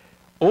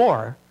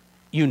 or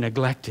you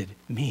neglected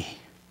me.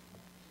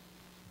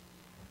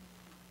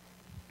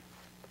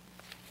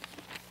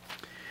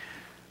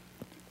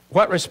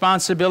 What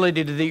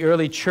responsibility did the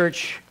early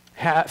church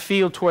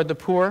feel toward the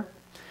poor?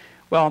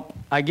 Well,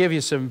 I give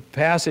you some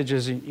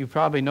passages, and you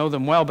probably know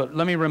them well, but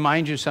let me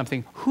remind you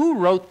something. Who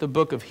wrote the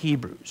book of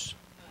Hebrews?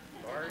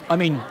 I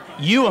mean,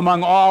 you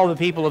among all the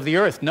people of the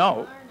earth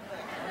know.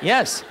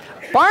 Yes,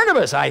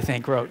 Barnabas, I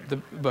think, wrote the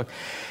book.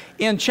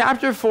 In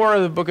chapter 4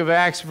 of the book of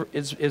Acts,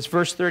 it's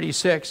verse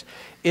 36,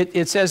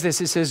 it says this.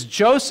 It says,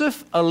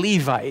 Joseph, a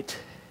Levite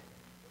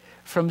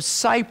from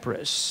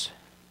Cyprus,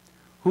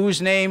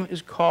 whose name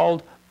is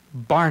called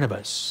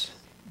Barnabas,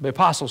 the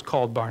apostles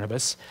called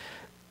Barnabas,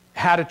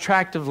 had a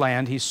tract of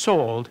land he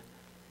sold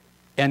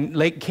and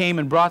came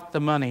and brought the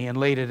money and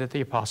laid it at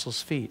the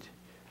apostles' feet.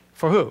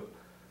 For who?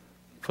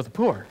 For the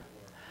poor.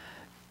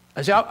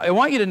 I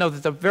want you to know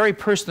that the very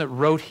person that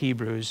wrote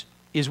Hebrews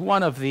is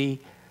one of the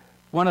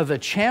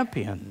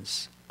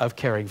champions of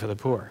caring for the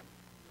poor.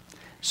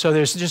 So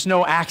there's just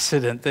no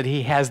accident that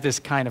he has this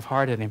kind of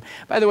heart in him.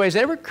 By the way, has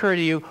it ever occurred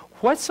to you,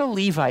 what's a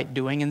Levite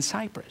doing in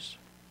Cyprus?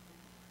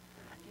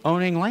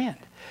 Owning land.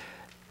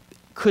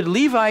 Could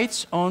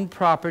Levites own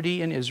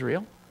property in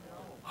Israel?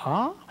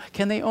 Huh?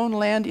 Can they own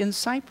land in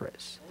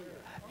Cyprus?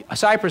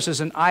 Cyprus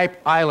is an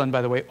island,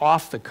 by the way,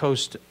 off the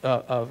coast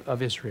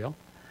of Israel.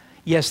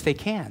 Yes, they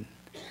can.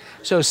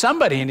 So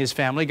somebody in his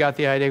family got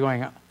the idea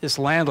going, this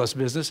landless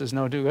business is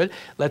no good.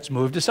 Let's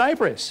move to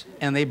Cyprus.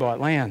 And they bought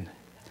land.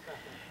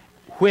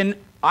 When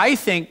I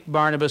think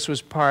Barnabas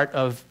was part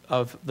of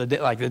the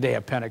day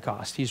of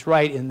Pentecost. He's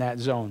right in that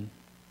zone.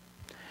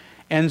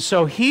 And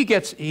so he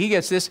gets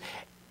this,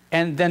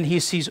 and then he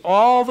sees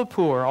all the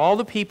poor, all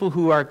the people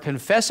who are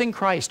confessing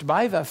Christ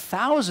by the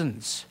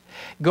thousands,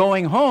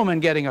 going home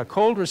and getting a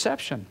cold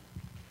reception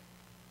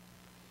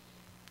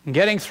and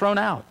getting thrown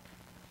out.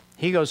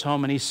 He goes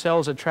home and he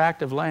sells a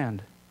tract of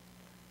land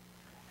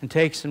and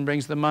takes and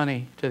brings the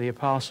money to the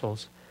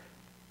apostles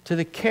to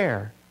the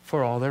care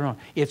for all their own.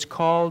 It's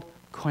called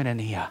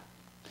koinonia.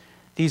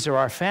 These are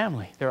our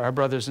family. They're our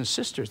brothers and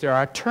sisters. They're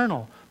our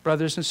eternal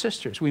brothers and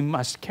sisters. We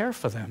must care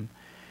for them.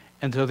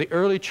 And so the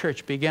early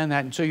church began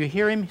that. And so you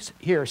hear him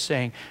here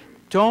saying,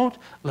 don't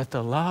let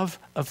the love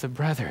of the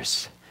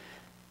brothers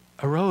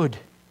erode.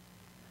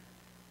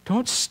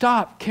 Don't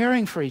stop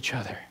caring for each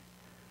other.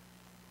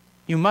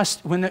 You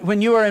must,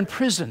 when you are in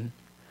prison,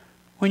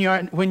 when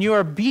you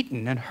are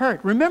beaten and hurt,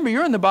 remember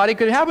you're in the body, it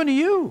could happen to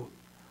you.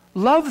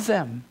 Love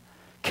them.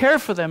 Care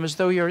for them as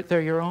though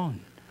they're your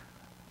own.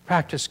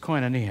 Practice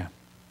koinonia.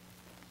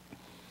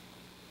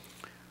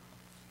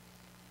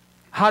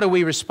 How do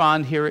we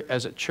respond here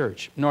as a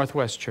church,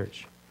 Northwest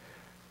Church?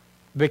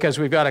 Because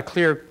we've got a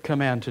clear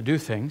command to do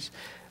things.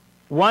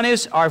 One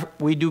is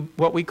we do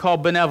what we call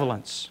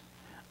benevolence.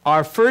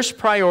 Our first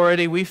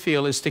priority, we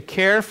feel, is to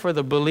care for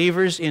the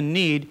believers in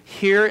need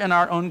here in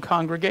our own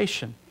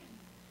congregation.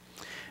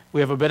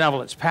 We have a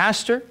benevolence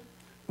pastor.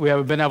 We have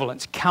a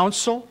benevolence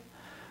council.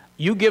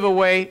 You give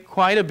away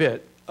quite a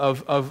bit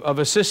of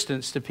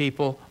assistance to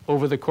people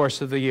over the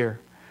course of the year.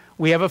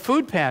 We have a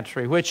food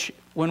pantry, which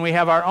when we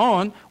have our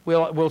own,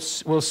 we'll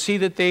see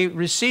that they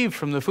receive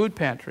from the food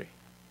pantry.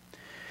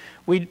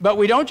 But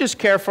we don't just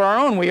care for our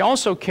own, we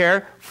also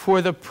care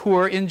for the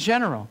poor in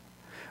general.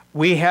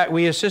 We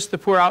assist the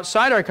poor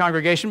outside our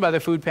congregation by the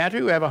food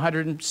pantry. We have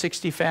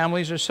 160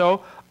 families or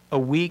so a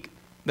week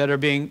that are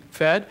being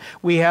fed.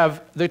 We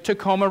have the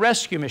Tacoma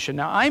Rescue Mission.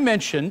 Now, I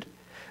mentioned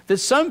that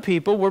some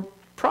people were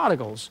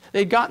prodigals.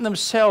 They'd gotten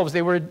themselves,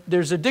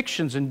 there's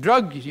addictions and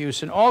drug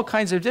use and all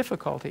kinds of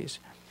difficulties.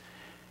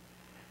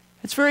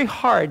 It's very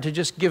hard to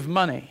just give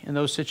money in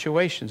those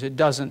situations. It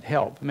doesn't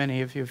help.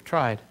 Many of you have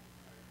tried.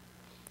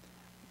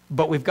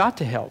 But we've got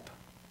to help.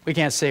 We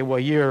can't say, well,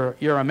 you're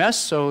a mess,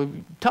 so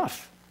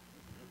tough.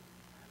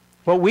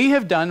 What we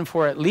have done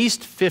for at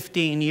least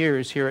 15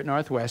 years here at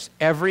Northwest,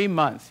 every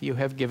month you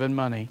have given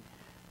money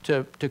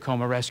to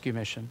Tacoma Rescue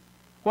Mission.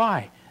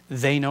 Why?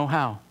 They know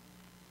how.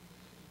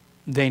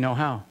 They know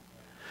how.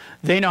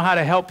 They know how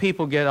to help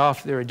people get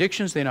off their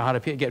addictions. They know how to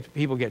get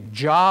people get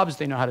jobs.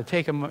 They know how to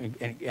take them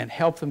and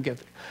help them get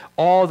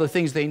all the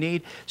things they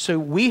need. So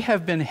we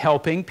have been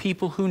helping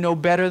people who know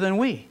better than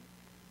we.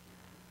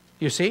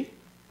 You see?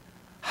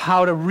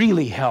 How to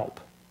really help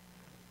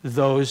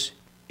those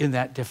in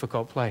that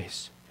difficult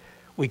place.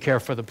 We care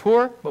for the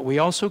poor, but we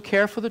also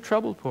care for the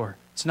troubled poor.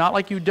 It's not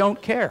like you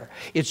don't care.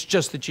 It's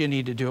just that you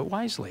need to do it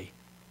wisely.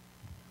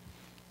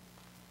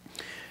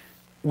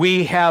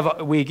 We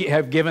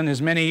have given as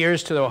many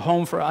years to the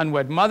Home for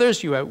Unwed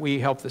Mothers. We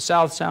help the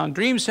South Sound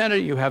Dream Center.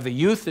 You have the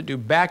youth that do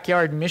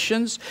backyard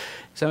missions.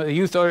 Some of the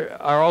youth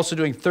are also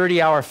doing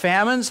 30-hour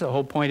famines. The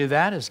whole point of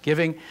that is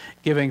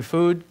giving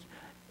food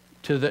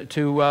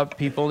to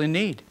people in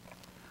need.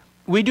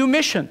 We do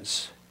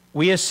missions.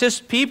 We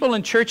assist people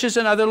in churches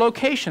and other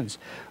locations.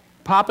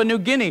 Papua New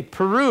Guinea,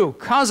 Peru,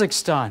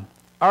 Kazakhstan.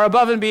 Our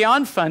Above and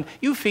Beyond Fund,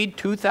 you feed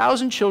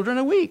 2,000 children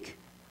a week.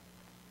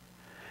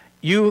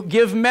 You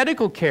give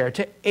medical care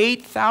to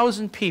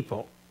 8,000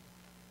 people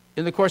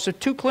in the course of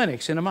 2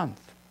 clinics in a month.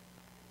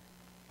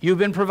 You've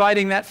been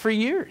providing that for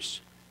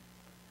years.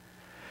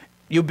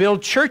 You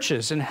build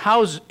churches and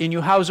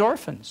you house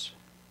orphans.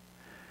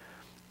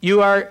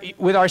 You are,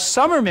 with our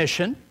summer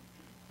mission,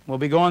 we'll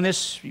be going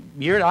this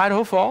year to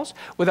Idaho Falls.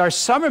 With our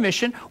summer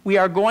mission, we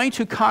are going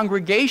to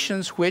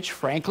congregations which,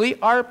 frankly,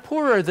 are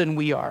poorer than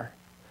we are.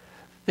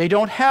 They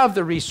don't have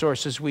the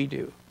resources we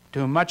do. To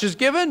whom much is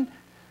given,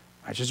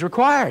 much is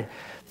required.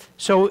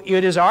 So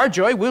it is our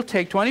joy. We'll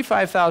take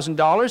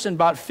 $25,000 and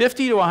about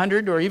 50 to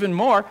 100 or even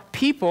more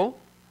people.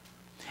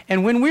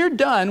 And when we're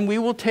done, we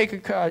will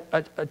take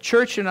a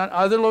church in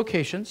other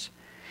locations,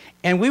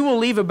 and we will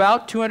leave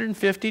about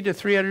 $250,000 to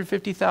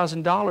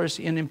 $350,000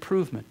 in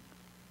improvement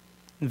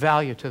and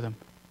value to them.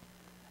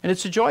 And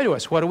it's a joy to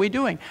us. What are we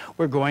doing?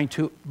 We're going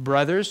to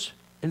brothers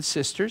and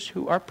sisters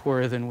who are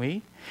poorer than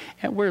we,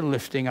 and we're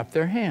lifting up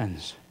their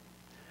hands.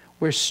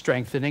 We're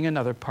strengthening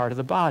another part of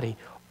the body.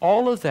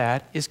 All of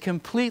that is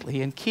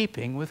completely in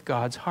keeping with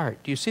God's heart.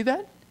 Do you see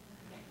that?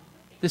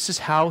 This is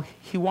how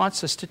He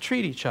wants us to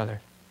treat each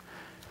other.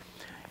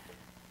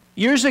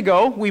 Years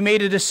ago, we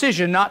made a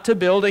decision not to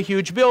build a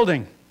huge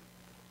building.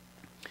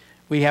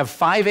 We have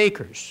 5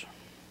 acres.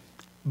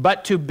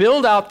 But to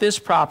build out this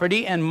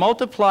property and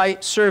multiply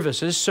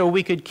services so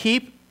we could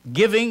keep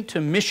giving to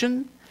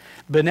mission,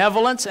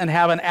 benevolence, and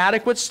have an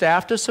adequate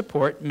staff to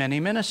support many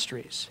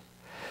ministries.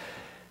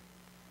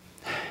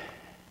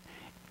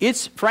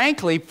 It's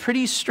frankly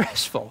pretty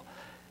stressful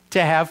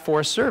to have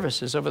 4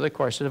 services over the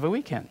course of a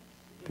weekend,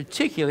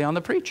 particularly on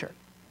the preacher.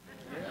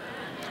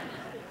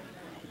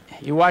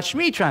 You watched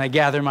me trying to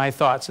gather my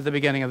thoughts at the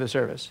beginning of the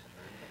service.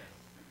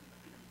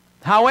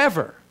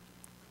 However,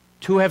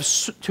 to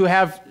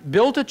have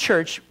built a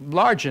church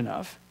large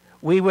enough,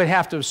 we would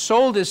have to have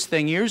sold this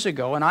thing years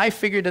ago, and I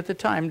figured at the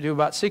time to do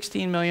about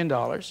 $16 million,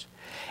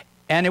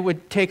 and it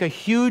would take a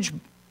huge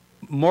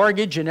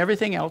mortgage and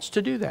everything else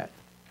to do that.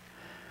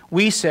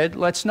 We said,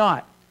 let's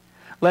not.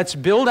 Let's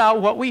build out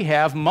what we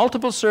have,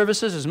 multiple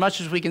services as much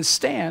as we can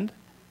stand,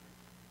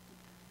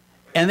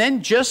 and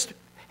then just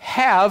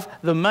have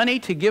the money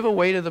to give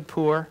away to the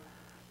poor,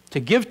 to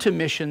give to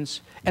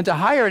missions, and to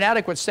hire an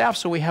adequate staff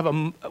so we have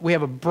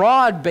a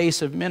broad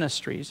base of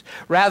ministries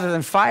rather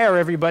than fire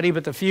everybody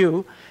but the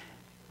few.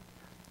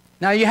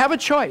 Now you have a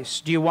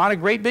choice. Do you want a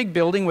great big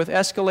building with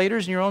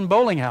escalators and your own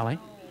bowling alley?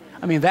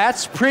 I mean,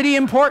 that's pretty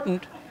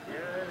important.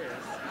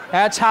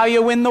 That's how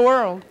you win the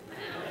world.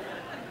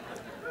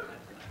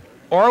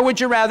 Or would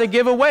you rather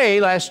give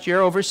away last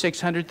year over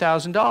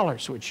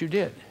 $600,000, which you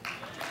did?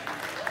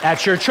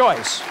 That's your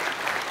choice.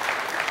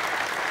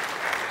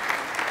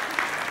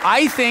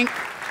 I think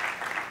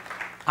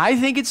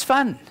it's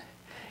fun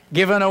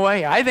giving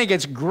away. I think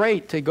it's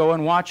great to go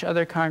and watch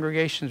other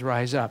congregations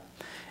rise up.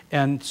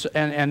 And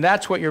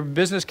that's what your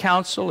business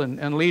council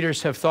and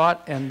leaders have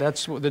thought, and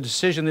that's the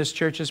decision this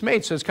church has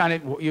made. So it's kind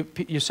of,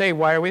 you say,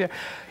 why are we there?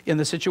 In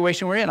the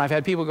situation we're in, I've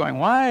had people going,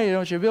 why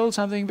don't you build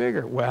something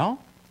bigger? Well,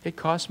 it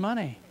costs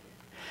money.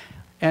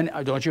 And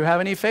don't you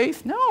have any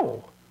faith?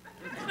 No.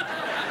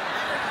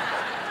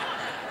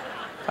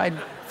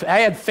 If I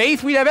had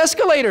faith, we'd have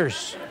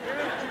escalators.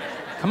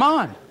 Come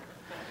on.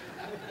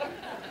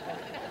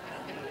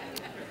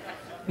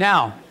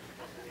 Now,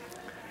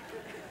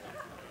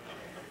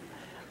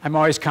 I'm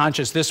always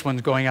conscious this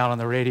one's going out on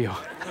the radio.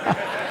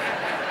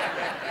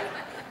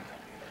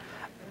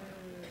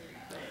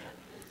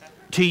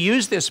 To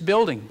use this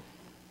building,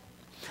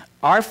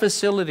 our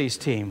facilities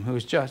team,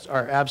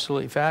 are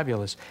absolutely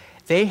fabulous,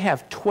 they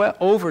have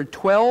over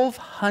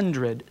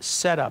 1,200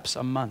 setups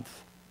a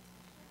month.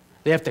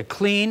 They have to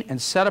clean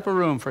and set up a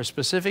room for a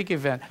specific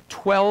event,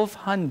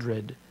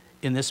 1,200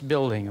 in this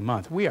building a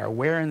month. We are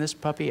wearing this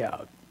puppy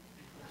out.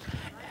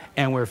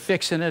 And we're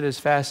fixing it as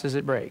fast as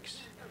it breaks.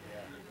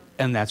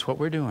 And that's what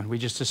we're doing. We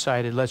just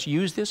decided, let's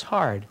use this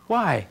hard.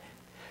 Why?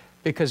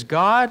 Because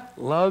God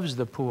loves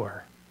the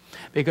poor.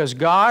 Because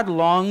God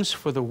longs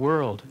for the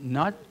world,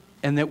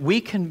 and that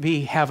we can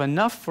have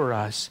enough for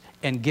us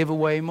and give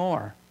away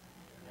more.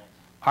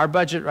 Our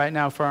budget right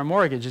now for our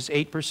mortgage is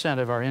 8%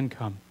 of our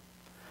income.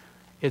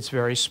 It's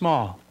very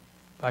small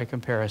by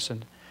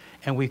comparison,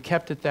 and we've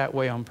kept it that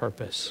way on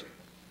purpose.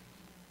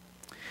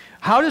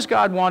 How does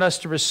God want us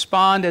to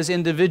respond as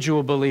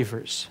individual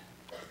believers?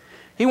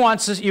 He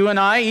wants us, you and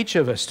I, each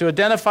of us, to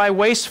identify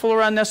wasteful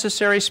or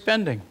unnecessary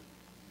spending.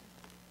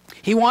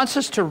 He wants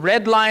us to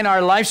redline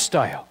our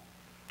lifestyle.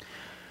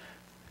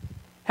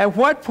 At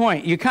what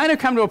point, you kind of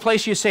come to a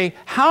place you say,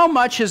 how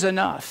much is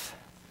enough?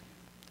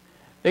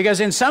 Because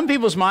in some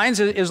people's minds,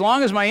 as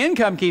long as my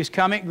income keeps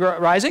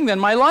rising, then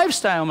my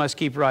lifestyle must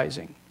keep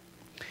rising.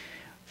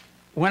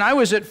 When I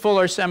was at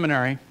Fuller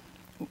Seminary,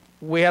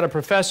 we had a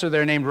professor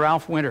there named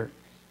Ralph Winter.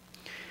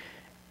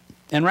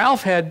 And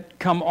Ralph had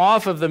come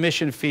off of the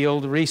mission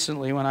field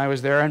recently when I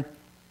was there.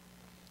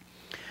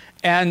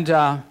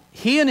 And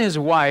he and his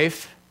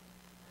wife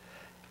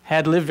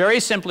had lived very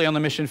simply on the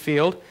mission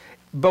field.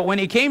 But when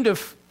he came to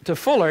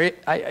Fuller,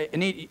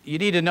 you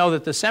need to know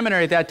that the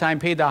seminary at that time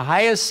paid the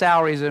highest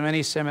salaries of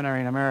any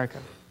seminary in America.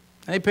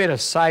 And they paid a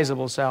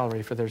sizable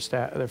salary for their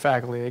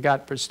faculty. They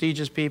got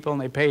prestigious people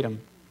and they paid them.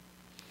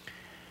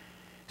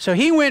 So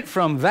he went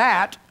from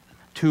that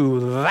to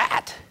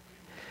that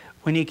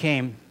when he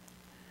came.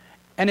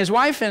 And his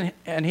wife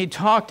and he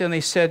talked and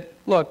they said,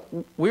 look,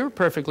 we were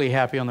perfectly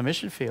happy on the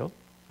mission field.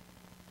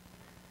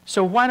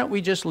 So why don't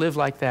we just live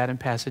like that in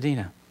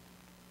Pasadena?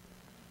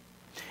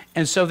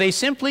 And so they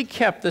simply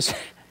kept the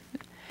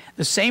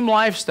same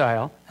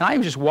lifestyle. And I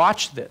just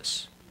watched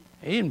this.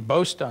 He didn't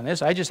boast on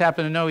this. I just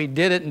happened to know he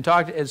did it and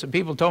talked, and some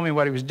people told me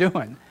what he was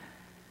doing.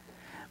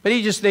 But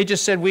they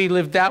just said, we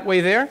lived that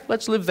way there.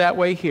 Let's live that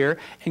way here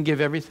and give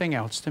everything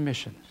else to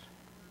missions.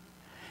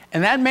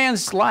 And that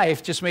man's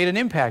life just made an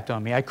impact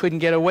on me. I couldn't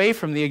get away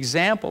from the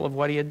example of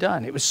what he had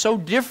done. It was so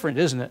different,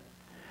 isn't it,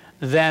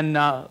 than,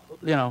 never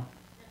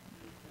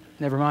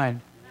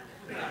mind.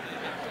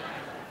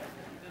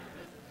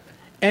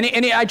 And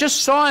I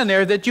just saw in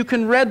there that you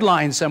can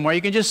redline somewhere.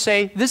 You can just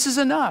say, this is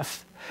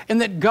enough.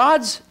 And that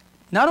God's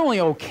not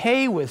only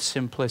okay with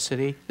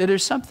simplicity, that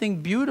there's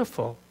something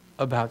beautiful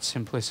about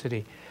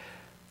simplicity.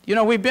 You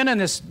know, we've been in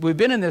this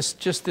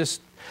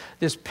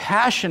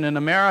passion in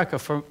America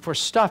for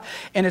stuff,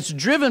 and it's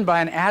driven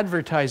by an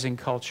advertising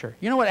culture.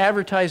 You know what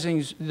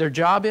their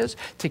job is?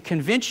 To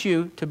convince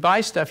you to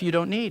buy stuff you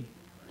don't need.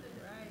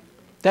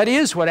 That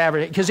is what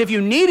advertising, because if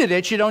you needed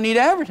it, you don't need to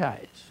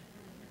advertise.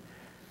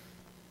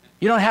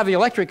 You don't have the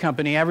electric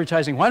company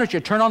advertising, why don't you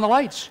turn on the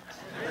lights?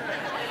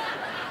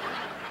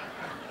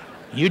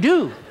 You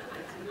do.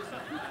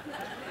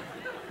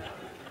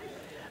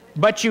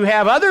 But you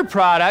have other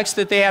products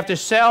that they have to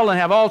sell and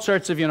have all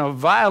sorts of,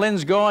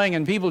 violins going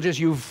and people just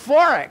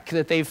euphoric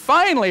that they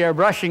finally are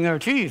brushing their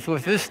teeth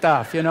with this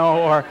stuff,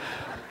 or,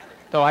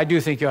 though I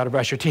do think you ought to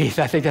brush your teeth.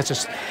 I think that's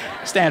a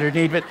standard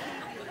need.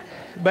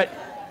 But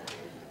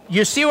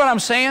you see what I'm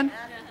saying?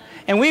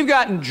 And we've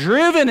gotten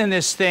driven in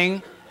this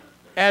thing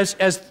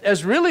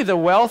as really the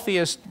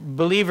wealthiest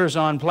believers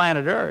on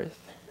planet Earth.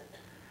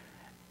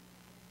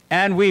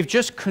 And we've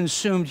just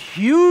consumed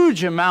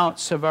huge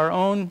amounts of our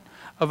own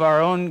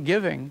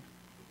giving,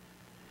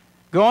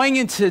 going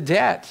into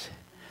debt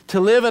to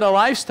live at a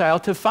lifestyle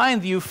to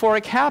find the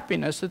euphoric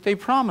happiness that they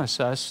promise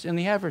us in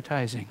the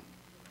advertising.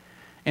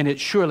 And it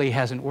surely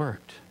hasn't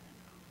worked.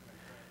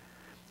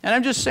 And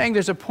I'm just saying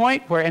there's a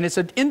point where, and it's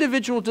an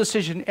individual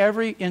decision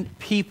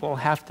people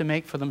have to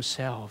make for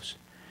themselves,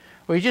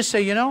 where you just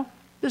say,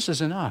 this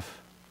is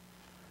enough.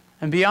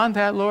 And beyond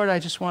that, Lord,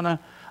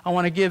 I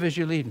want to give as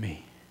you lead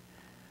me.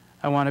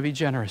 I want to be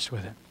generous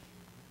with it.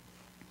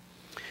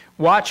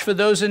 Watch for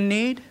those in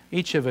need.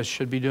 Each of us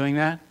should be doing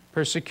that.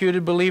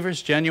 Persecuted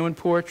believers, genuine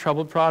poor,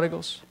 troubled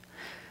prodigals.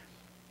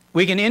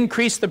 We can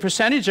increase the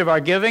percentage of our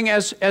giving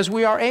as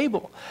we are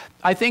able.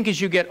 I think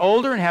as you get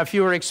older and have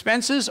fewer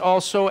expenses,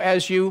 also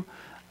as your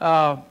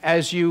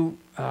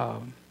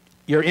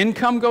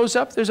income goes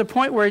up, there's a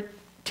point where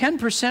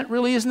 10%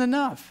 really isn't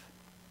enough.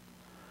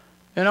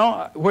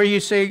 Where you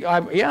say,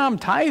 yeah, I'm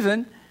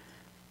tithing,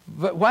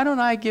 but why don't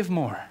I give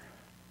more?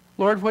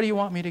 Lord, what do you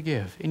want me to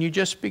give? And you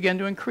just begin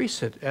to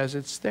increase it as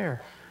it's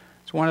there.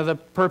 It's one of the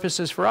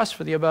purposes for us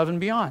for the above and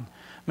beyond.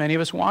 Many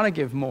of us want to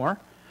give more,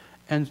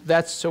 and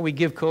that's so we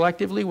give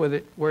collectively with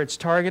it where it's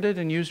targeted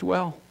and used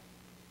well.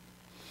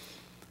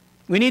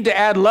 We need to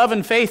add love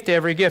and faith to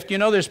every gift. You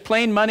know, there's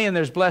plain money and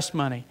there's blessed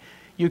money.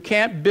 You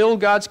can't build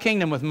God's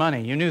kingdom with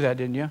money. You knew that,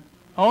 didn't you?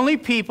 Only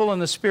people in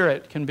the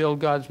Spirit can build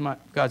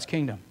God's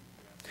kingdom.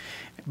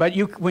 But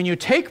when you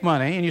take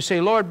money and you say,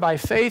 Lord, by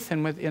faith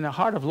and in a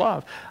heart of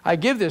love, I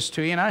give this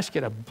to you and I ask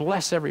you to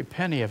bless every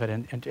penny of it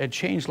and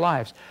change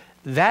lives,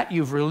 that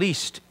you've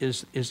released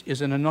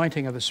is an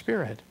anointing of the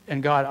Spirit.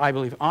 And God, I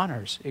believe,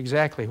 honors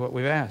exactly what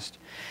we've asked.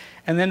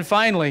 And then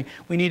finally,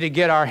 we need to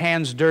get our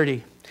hands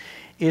dirty.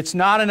 It's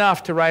not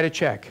enough to write a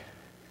check.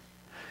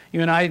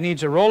 You and I need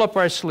to roll up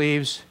our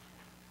sleeves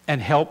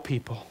and help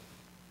people.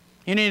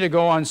 You need to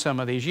go on some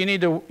of these. You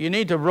need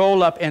to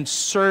roll up and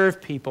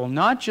serve people,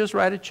 not just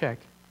write a check.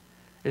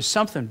 There's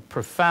something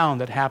profound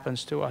that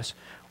happens to us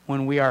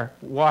when we are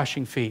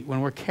washing feet,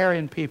 when we're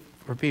caring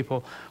for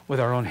people with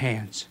our own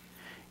hands,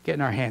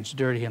 getting our hands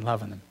dirty and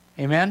loving them.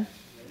 Amen?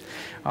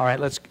 All right,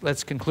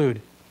 let's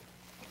conclude.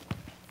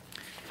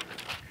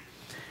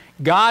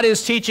 God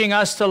is teaching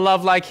us to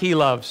love like He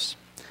loves.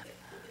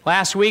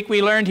 Last week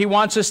we learned He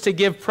wants us to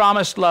give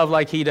promised love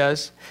like He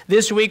does.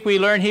 This week we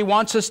learned He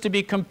wants us to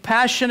be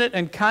compassionate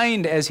and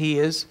kind as He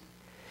is.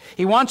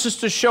 He wants us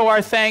to show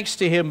our thanks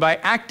to Him by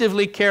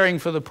actively caring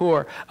for the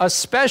poor,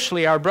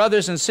 especially our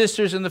brothers and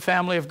sisters in the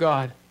family of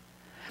God.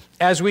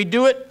 As we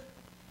do it,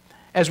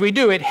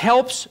 it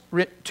helps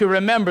to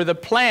remember the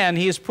plan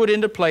He has put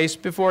into place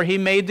before He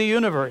made the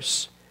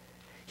universe.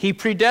 He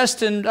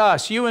predestined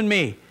us, you and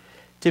me,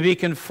 to be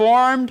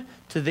conformed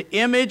to the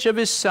image of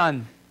His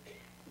Son,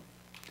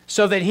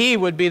 so that He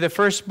would be the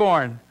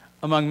firstborn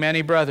among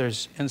many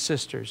brothers and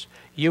sisters.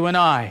 You and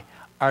I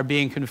are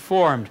being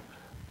conformed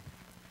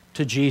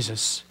to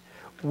Jesus.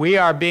 We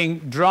are being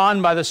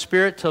drawn by the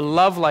Spirit to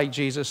love like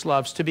Jesus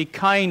loves, to be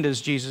kind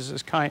as Jesus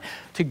is kind,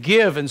 to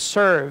give and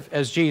serve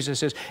as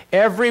Jesus is.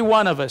 Every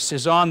one of us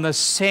is on the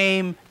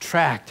same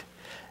track.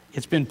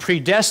 It's been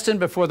predestined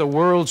before the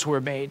worlds were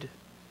made.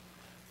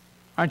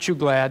 Aren't you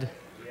glad?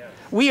 Yes.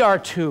 We are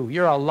too.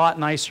 You're a lot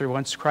nicer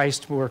once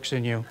Christ works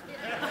in you.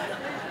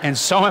 And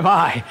so am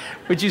I.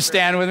 Would you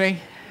stand with me?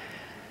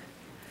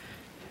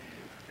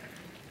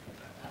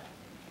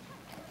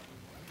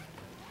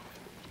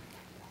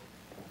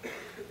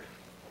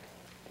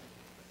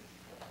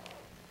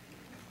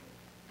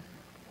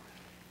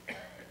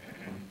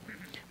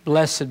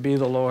 Blessed be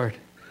the Lord.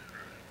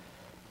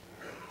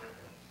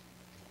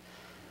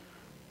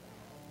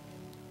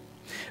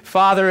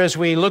 Father, as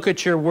we look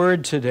at your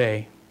word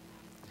today,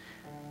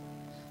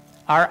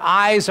 our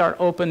eyes are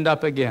opened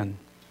up again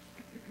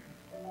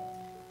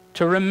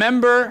to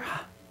remember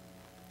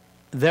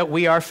that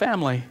we are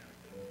family,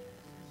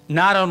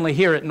 not only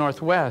here at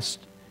Northwest,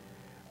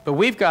 but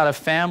we've got a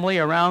family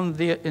around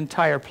the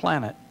entire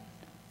planet.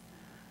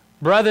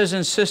 Brothers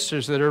and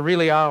sisters that are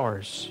really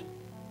ours,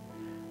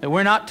 that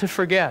we're not to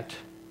forget,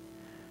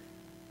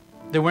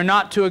 that we're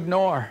not to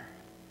ignore.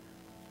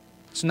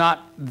 It's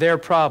not their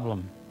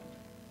problem.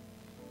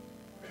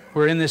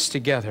 We're in this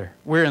together.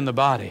 We're in the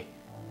body.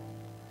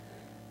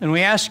 And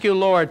we ask you,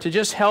 Lord, to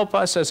just help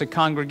us as a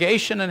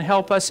congregation and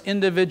help us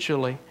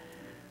individually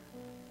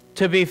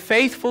to be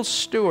faithful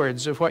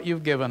stewards of what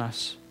you've given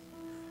us,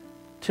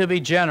 to be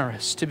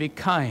generous, to be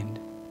kind,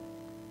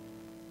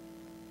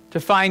 to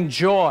find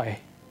joy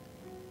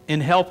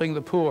in helping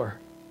the poor,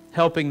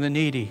 helping the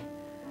needy,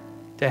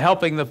 to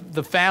helping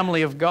the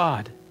family of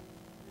God.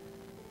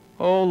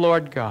 Oh,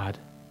 Lord God,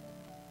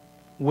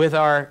 with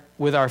our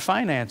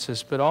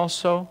finances, but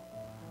also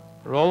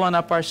rolling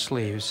up our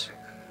sleeves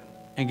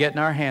and getting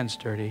our hands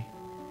dirty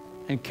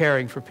and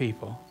caring for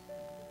people.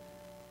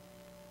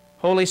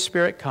 Holy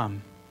Spirit,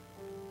 come.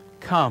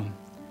 Come.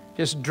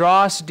 Just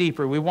draw us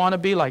deeper. We want to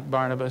be like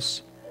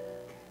Barnabas.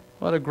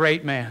 What a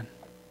great man.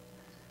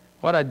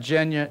 What a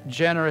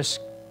generous,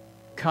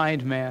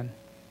 kind man.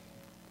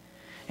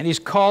 And he's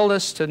called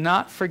us to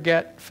not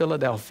forget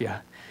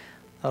Philadelphia,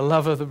 the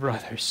love of the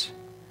brothers.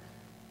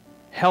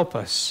 Help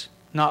us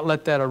not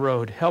let that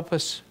erode. Help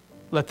us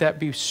let that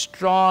be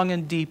strong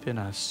and deep in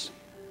us.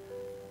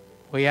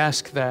 We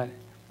ask that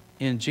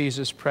in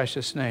Jesus'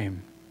 precious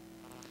name.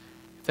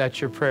 If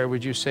that's your prayer,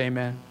 would you say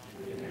amen?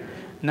 Amen.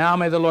 Now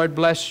may the Lord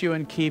bless you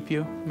and keep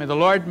you. May the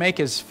Lord make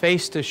His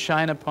face to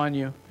shine upon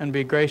you and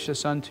be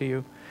gracious unto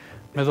you.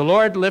 May the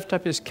Lord lift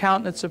up His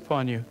countenance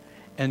upon you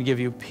and give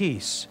you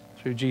peace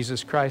through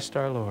Jesus Christ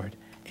our Lord.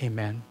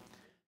 Amen.